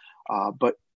opportunity.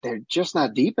 But they're just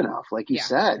not deep enough. Like you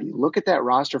said, you look at that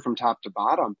roster from top to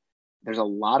bottom, there's a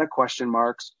lot of question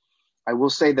marks. I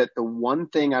will say that the one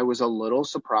thing I was a little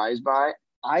surprised by,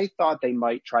 I thought they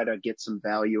might try to get some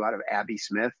value out of Abby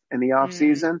Smith in the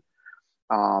offseason.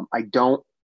 I don't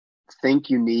think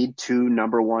you need 2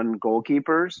 number 1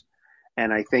 goalkeepers.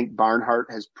 And I think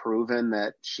Barnhart has proven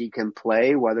that she can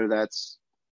play, whether that's,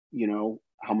 you know,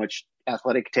 how much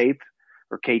athletic tape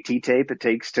or KT tape it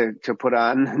takes to put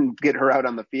on and get her out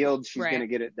on the field. She's going to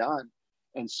get it done.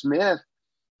 And Smith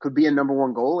could be a number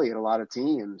 1 goalie at a lot of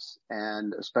teams.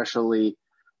 And especially,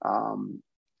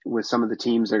 with some of the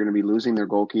teams that are going to be losing their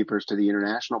goalkeepers to the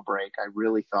international break, I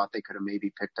really thought they could have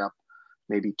maybe picked up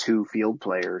maybe 2 field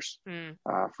players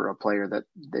for a player that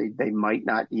they might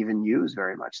not even use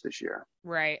very much this year.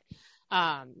 Right.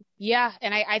 Yeah.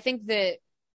 And I think that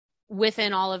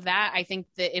within all of that, I think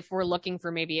that if we're looking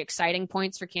for maybe exciting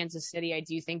points for Kansas City, I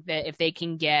do think that if they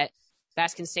can get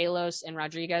Vasconcelos and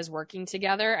Rodriguez working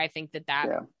together, I think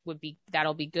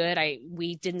that'll be good.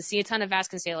 We didn't see a ton of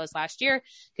Vasconcelos last year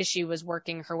because she was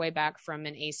working her way back from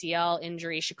an ACL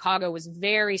injury. Chicago was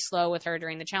very slow with her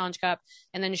during the Challenge Cup,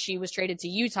 and then she was traded to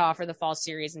Utah for the fall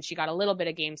series, and she got a little bit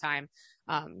of game time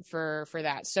for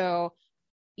that. So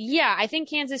yeah, I think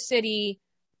Kansas City,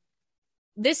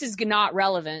 this is not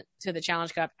relevant to the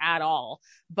Challenge Cup at all,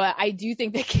 but I do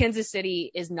think that Kansas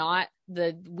City is not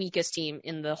the weakest team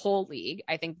in the whole league.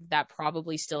 I think that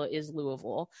probably still is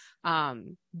Louisville.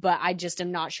 But I just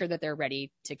am not sure that they're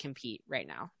ready to compete right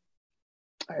now.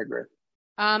 I agree.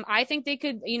 I think they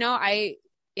could, I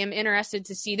am interested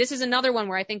to see. This is another one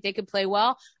where I think they could play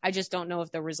well. I just don't know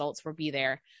if the results will be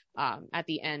there at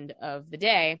the end of the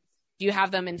day. Do you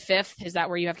have them in 5th? Is that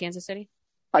where you have Kansas City?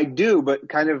 I do, but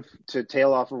kind of to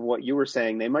tail off of what you were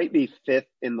saying, they might be 5th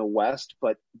in the West,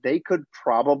 but they could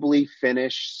probably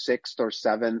finish 6th or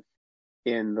 7th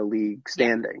in the league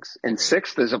standings. And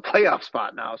 6th is a playoff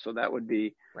spot now, so that would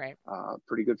be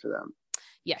pretty good for them.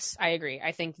 Yes, I agree.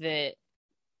 I think that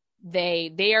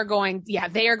they are going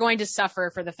to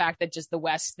suffer for the fact that just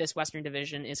this Western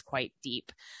division is quite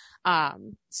deep.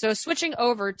 So switching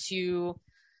over to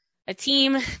a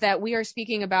team that we are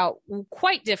speaking about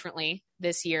quite differently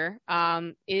this year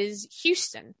is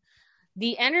Houston.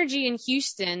 The energy in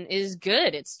Houston is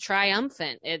good. It's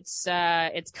triumphant. It's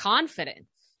confident.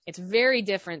 It's very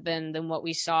different than what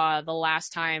we saw the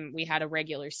last time we had a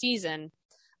regular season.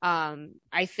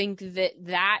 I think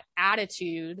that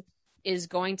attitude is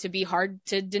going to be hard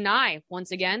to deny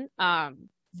once again.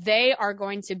 They are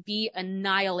going to be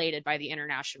annihilated by the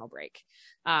international break,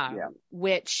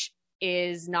 which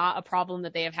is not a problem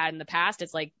that they have had in the past.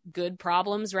 It's like good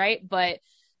problems, right? But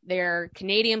their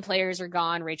Canadian players are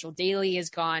gone. Rachel Daly is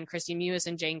gone. Christy Mewis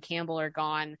and Jane Campbell are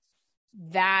gone.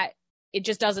 That it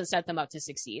just doesn't set them up to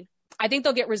succeed. I think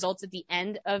they'll get results at the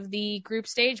end of the group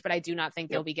stage, but I do not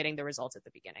think they'll be getting the results at the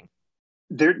beginning.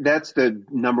 That's the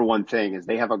number one thing is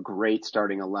they have a great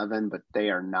starting 11, but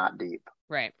they are not deep.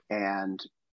 Right. And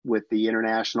with the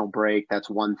international break. That's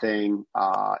one thing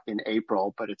in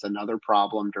April, but it's another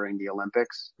problem during the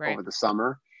Olympics over the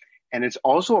summer. And it's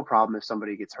also a problem if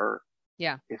somebody gets hurt.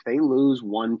 Yeah. If they lose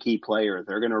one key player,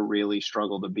 they're going to really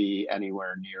struggle to be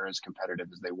anywhere near as competitive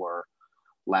as they were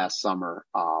last summer.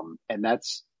 And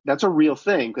that's a real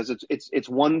thing, because it's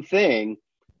one thing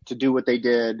to do what they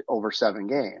did over 7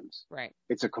 games. Right.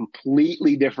 It's a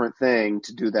completely different thing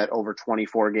to do that over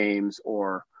 24 games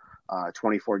or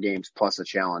 24 games plus a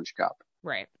Challenge Cup.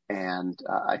 Right. And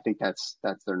I think that's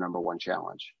their number one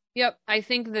challenge. Yep. I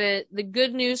think that the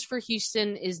good news for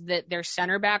Houston is that their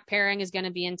center back pairing is going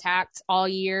to be intact all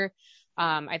year.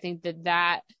 I think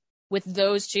that with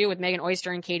those two, with Megan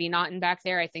Oyster and Katie Naughton back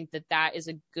there, I think that is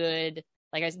a good,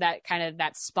 like I said, that kind of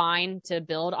that spine to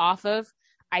build off of.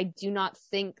 I do not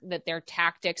think that their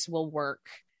tactics will work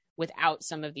without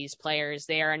some of these players.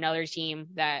 They are another team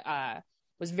that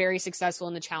was very successful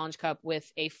in the Challenge Cup with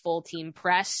a full team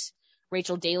press.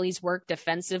 Rachel Daly's work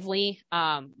defensively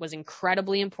was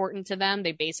incredibly important to them.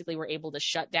 They basically were able to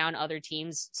shut down other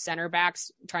teams' center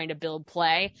backs trying to build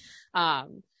play.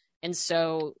 And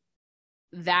so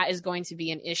that is going to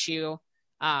be an issue.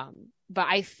 But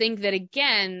I think that,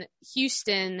 again,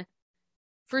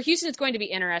 for Houston, it's going to be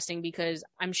interesting, because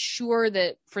I'm sure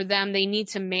that for them, they need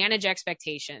to manage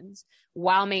expectations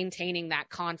while maintaining that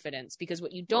confidence, because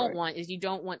what you don't want is you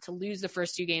don't want to lose the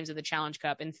first 2 games of the Challenge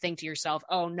Cup and think to yourself,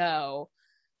 oh no,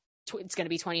 it's going to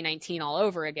be 2019 all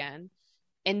over again.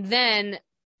 And then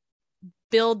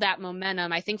build that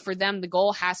momentum. I think for them, the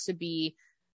goal has to be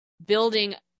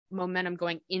building momentum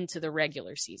going into the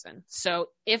regular season. So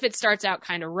if it starts out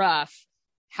kind of rough,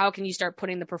 how can you start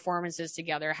putting the performances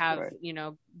together, have,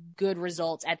 good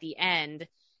results at the end,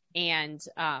 and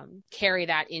carry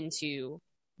that into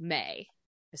May,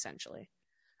 essentially.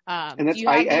 And that's,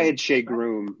 I had Shea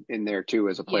Groom in there too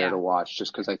as a player to watch,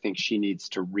 just because I think she needs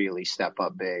to really step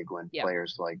up big when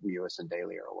players like Mewis and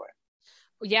Daly are away.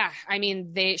 Yeah, I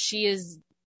mean, she is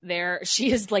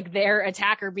like their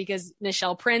attacker, because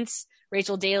Nichelle Prince,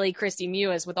 Rachel Daly, Christy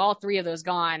Mewis, with all 3 of those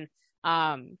gone,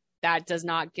 that does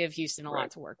not give Houston a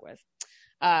lot to work with.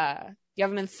 You have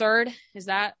them in third? Is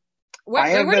that where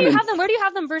do you have them? Where do you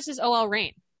have them versus OL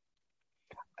Reign?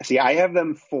 See, I have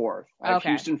them 4th. I have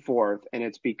Houston 4th, and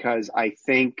it's because I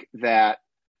think that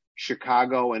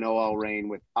Chicago and OL Reign,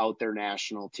 without their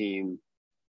national team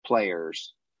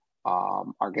players,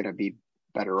 are going to be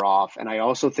better off. And I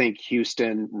also think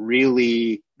Houston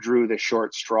really drew the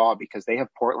short straw, because they have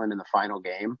Portland in the final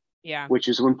game. Yeah. Which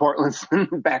is when Portland's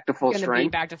back to full strength. Be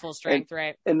back to full strength,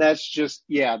 right? And that's just,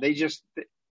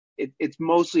 it's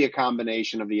mostly a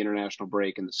combination of the international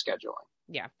break and the scheduling.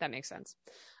 Yeah, that makes sense.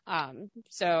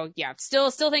 So yeah, still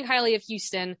think highly of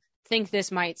Houston. Think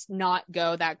this might not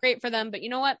go that great for them, but you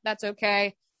know what? That's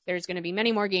okay. There's going to be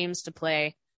many more games to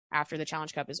play after the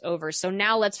Challenge Cup is over. So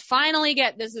now let's finally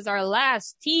this is our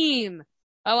last team,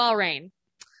 OL Reign.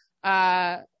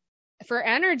 For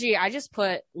energy, I just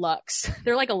put Lux.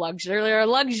 They're like a luxury. They're a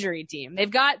luxury team.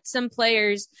 They've got some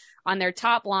players on their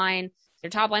top line. Their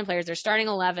top line players, their starting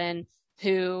 11,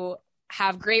 who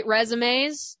have great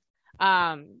resumes.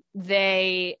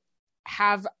 They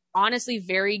have honestly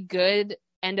very good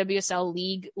NWSL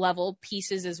league level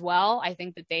pieces as well. I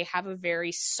think that they have a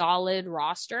very solid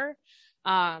roster.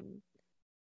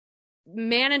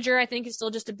 Manager, I think, is still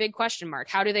just a big question mark.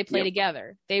 How do they play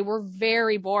together? They were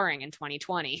very boring in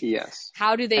 2020. Yes.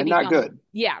 How do they and become not good?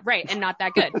 Yeah, right, and not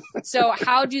that good. So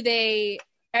how do they?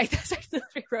 My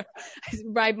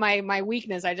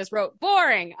weakness. I just wrote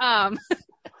boring.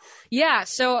 Yeah.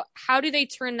 So how do they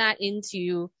turn that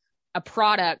into a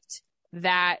product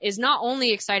that is not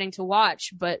only exciting to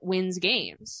watch but wins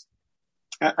games?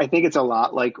 I think it's a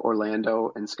lot like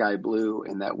Orlando and Sky Blue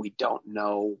in that we don't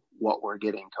know what we're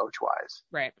getting coach-wise.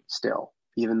 Right. Still,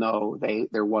 even though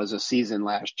there was a season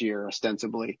last year,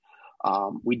 ostensibly,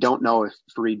 we don't know if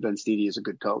Fareed Ben-Stidi is a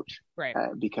good coach. Right.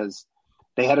 Because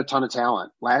they had a ton of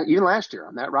talent. Even last year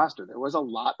on that roster, there was a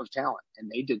lot of talent, and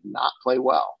they did not play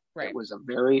well. Right. It was a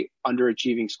very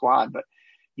underachieving squad. But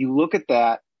you look at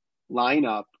that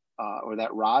lineup or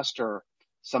that roster,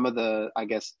 some of the, I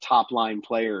guess, top line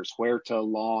players, Huerta,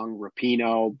 Long,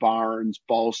 Rapinoe, Barnes,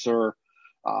 Balser.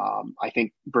 I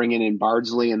think bringing in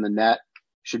Bardsley in the net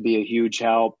should be a huge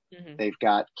help. Mm-hmm. They've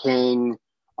got King.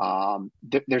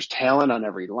 There's talent on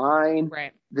every line.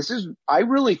 Right. I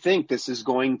really think this is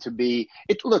going to be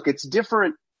it's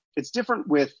different. It's different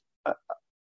with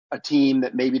a team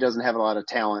that maybe doesn't have a lot of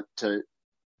talent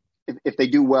if they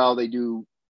do well, they do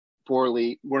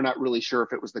poorly. We're not really sure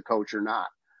if it was the coach or not.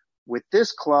 With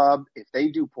this club, if they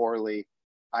do poorly,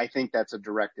 I think that's a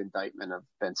direct indictment of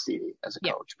Ben-Stidi as a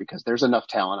coach, because there's enough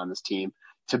talent on this team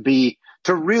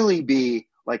to really be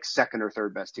like second or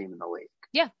third best team in the league.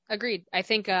 Yeah, agreed. I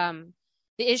think the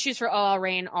issues for OL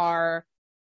Reign are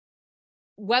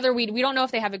whether we don't know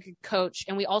if they have a good coach,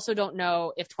 and we also don't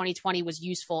know if 2020 was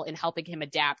useful in helping him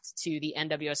adapt to the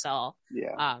NWSL.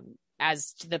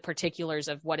 As to the particulars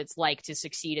of what it's like to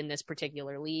succeed in this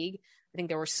particular league. I think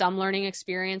there were some learning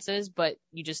experiences, but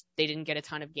they didn't get a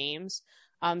ton of games.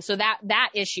 So that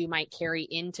issue might carry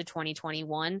into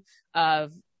 2021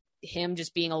 of him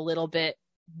just being a little bit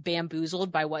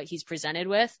bamboozled by what he's presented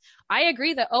with. I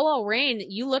agree that OL Reign,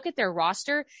 you look at their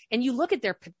roster and you look at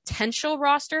their potential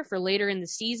roster for later in the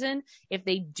season. If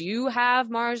they do have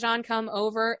Marjan come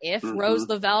over, if Rose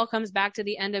Lavelle comes back to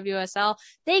the NWSL,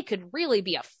 they could really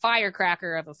be a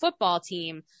firecracker of a football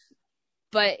team.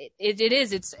 But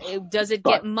does it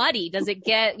get muddy? Does it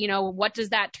get, what does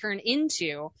that turn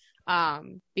into?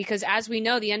 Because as we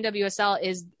know, the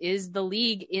NWSL is the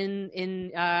league in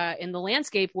the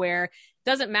landscape where it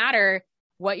doesn't matter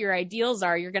what your ideals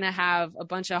are. You're going to have a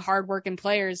bunch of hardworking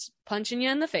players punching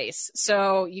you in the face.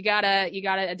 So you gotta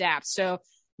adapt. So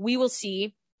we will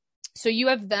see. So you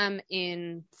have them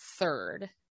in third.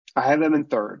 I have them in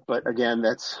third, but again,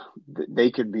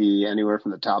 they could be anywhere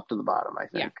from the top to the bottom, I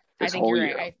think. Yeah. I think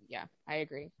you're right. I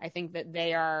agree. I think that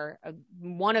they are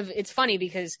it's funny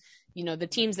because, the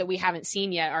teams that we haven't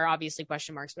seen yet are obviously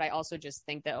question marks, but I also just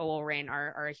think that OL Reign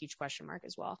are a huge question mark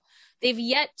as well.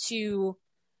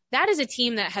 That is a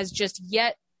team that has just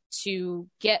yet to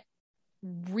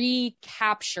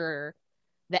recapture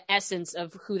the essence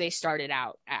of who they started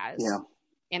out as. Yeah.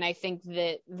 And I think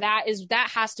that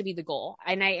has to be the goal.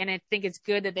 And I think it's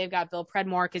good that they've got Bill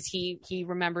Predmore because he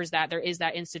remembers that there is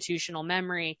that institutional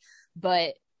memory,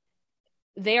 but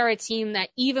they are a team that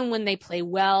even when they play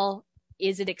well,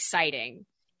 is it exciting?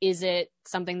 Is it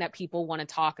something that people want to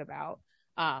talk about?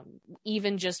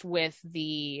 Even just with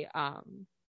the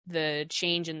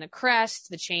change in the crest,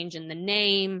 the change in the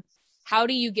name, how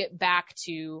do you get back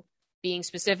to being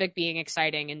specific, being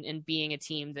exciting, and being a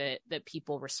team that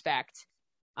people respect?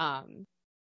 And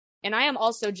I am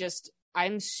also I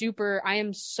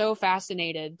am so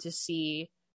fascinated to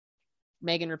see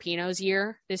Megan Rapinoe's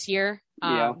year this year.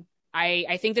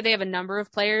 I think that they have a number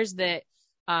of players that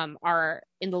are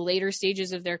in the later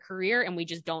stages of their career, and we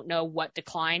just don't know what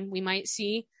decline we might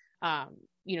see.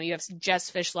 You have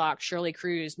Jess Fishlock, Shirley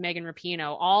Cruz, Megan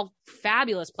Rapinoe, all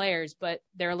fabulous players, but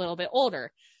they're a little bit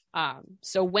older.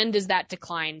 So when does that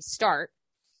decline start?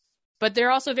 But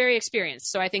they're also very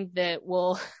experienced, so I think that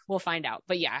we'll find out.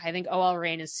 But yeah, I think OL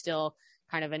Reign is still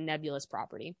kind of a nebulous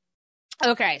property.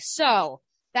 Okay, so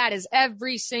that is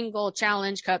every single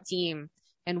Challenge Cup team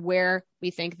and where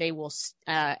we think they will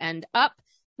end up.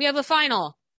 We have a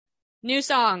final. New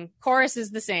song. Chorus is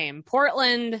the same.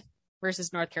 Portland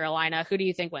versus North Carolina. Who do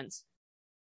you think wins?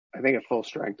 I think at full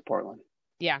strength, Portland.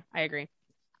 Yeah, I agree.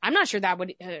 I'm not sure that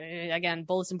would, again,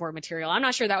 bulletin board material. I'm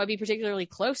not sure that would be particularly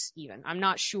close even. I'm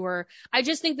not sure. I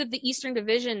just think that the Eastern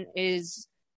Division is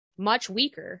much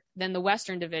weaker than the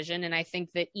Western Division. And I think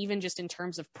that even just in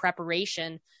terms of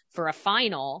preparation for a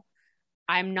final,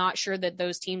 I'm not sure that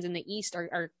those teams in the East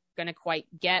are going to quite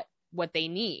get what they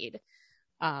need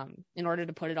in order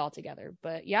to put it all together.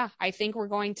 But yeah, I think we're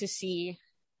going to see.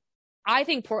 I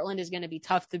think Portland is going to be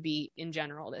tough to beat in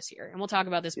general this year. And we'll talk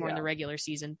about this more in the regular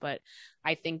season, but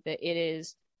I think that it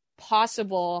is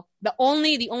possible. The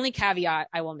only caveat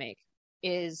I will make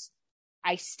is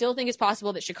I still think it's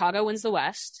possible that Chicago wins the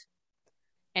West.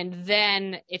 And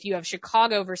then if you have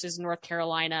Chicago versus North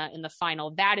Carolina in the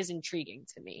final, that is intriguing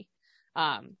to me.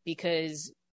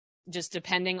 Because just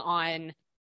depending on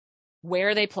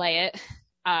where they play it,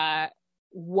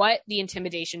 what the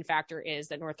intimidation factor is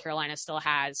that North Carolina still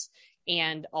has.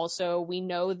 And also we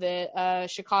know that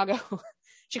Chicago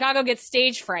gets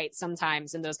stage fright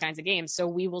sometimes in those kinds of games. So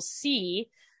we will see.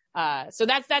 So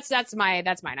that's mine.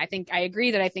 I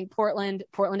agree that I think Portland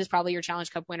is probably your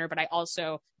Challenge Cup winner, but I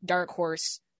also dark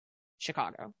horse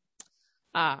Chicago.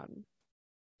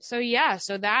 So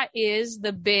that is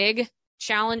the big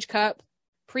Challenge Cup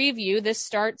preview. This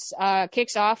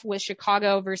kicks off with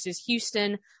Chicago versus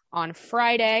Houston on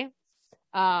Friday.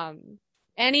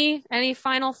 Any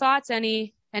final thoughts?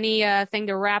 Anything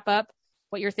to wrap up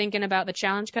what you're thinking about the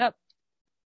Challenge Cup?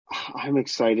 I'm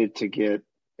excited to get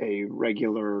a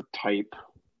regular type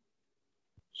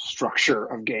structure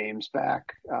of games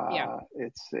back.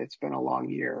 It's been a long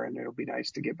year, and it'll be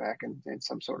nice to get back in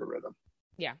some sort of rhythm.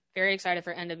 Yeah, very excited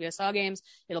for NWSL games.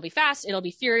 It'll be fast. It'll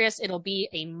be furious. It'll be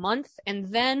a month, and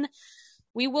then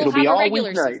we will have a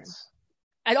regular season.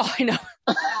 I know.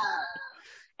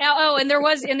 And they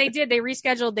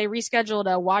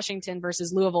rescheduled Washington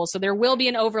versus Louisville. So there will be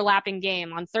an overlapping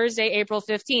game on Thursday, April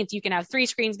 15th. You can have 3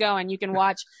 screens going. You can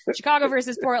watch Chicago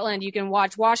versus Portland. You can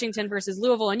watch Washington versus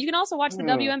Louisville, and you can also watch the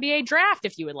WNBA draft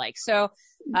if you would like. So,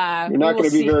 you're not going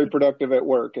to be very productive at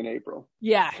work in April.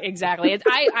 Yeah, exactly.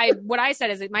 What I said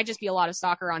is it might just be a lot of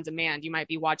soccer on demand. You might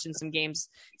be watching some games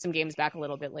back a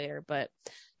little bit later, but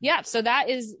yeah. So that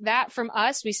is that from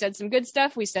us. We said some good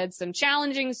stuff. We said some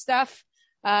challenging stuff.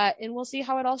 And we'll see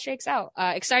how it all shakes out.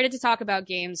 Excited to talk about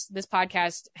games. This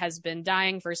podcast has been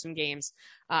dying for some games.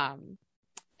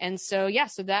 And so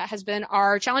that has been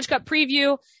our Challenge Cup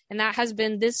preview. And that has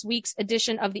been this week's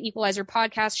edition of the Equalizer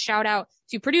podcast. Shout out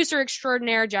to producer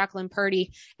extraordinaire, Jacqueline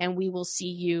Purdy. And we will see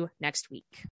you next week.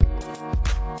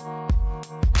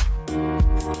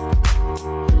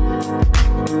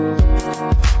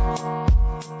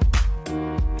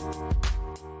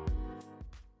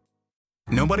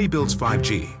 Nobody builds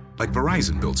 5G like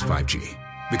Verizon builds 5G,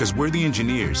 because we're the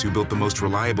engineers who built the most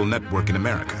reliable network in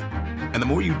America. And the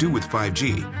more you do with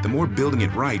 5G, the more building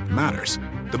it right matters.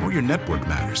 The more your network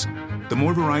matters. The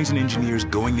more Verizon engineers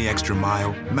going the extra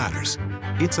mile matters.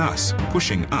 It's us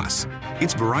pushing us.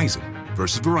 It's Verizon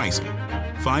versus Verizon.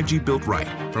 5G built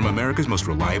right from America's most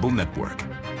reliable network.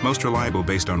 Most reliable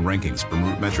based on rankings from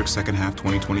RootMetrics second half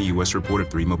 2020 U.S. report of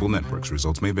 3 mobile networks.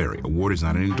 Results may vary. Award is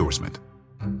not an endorsement.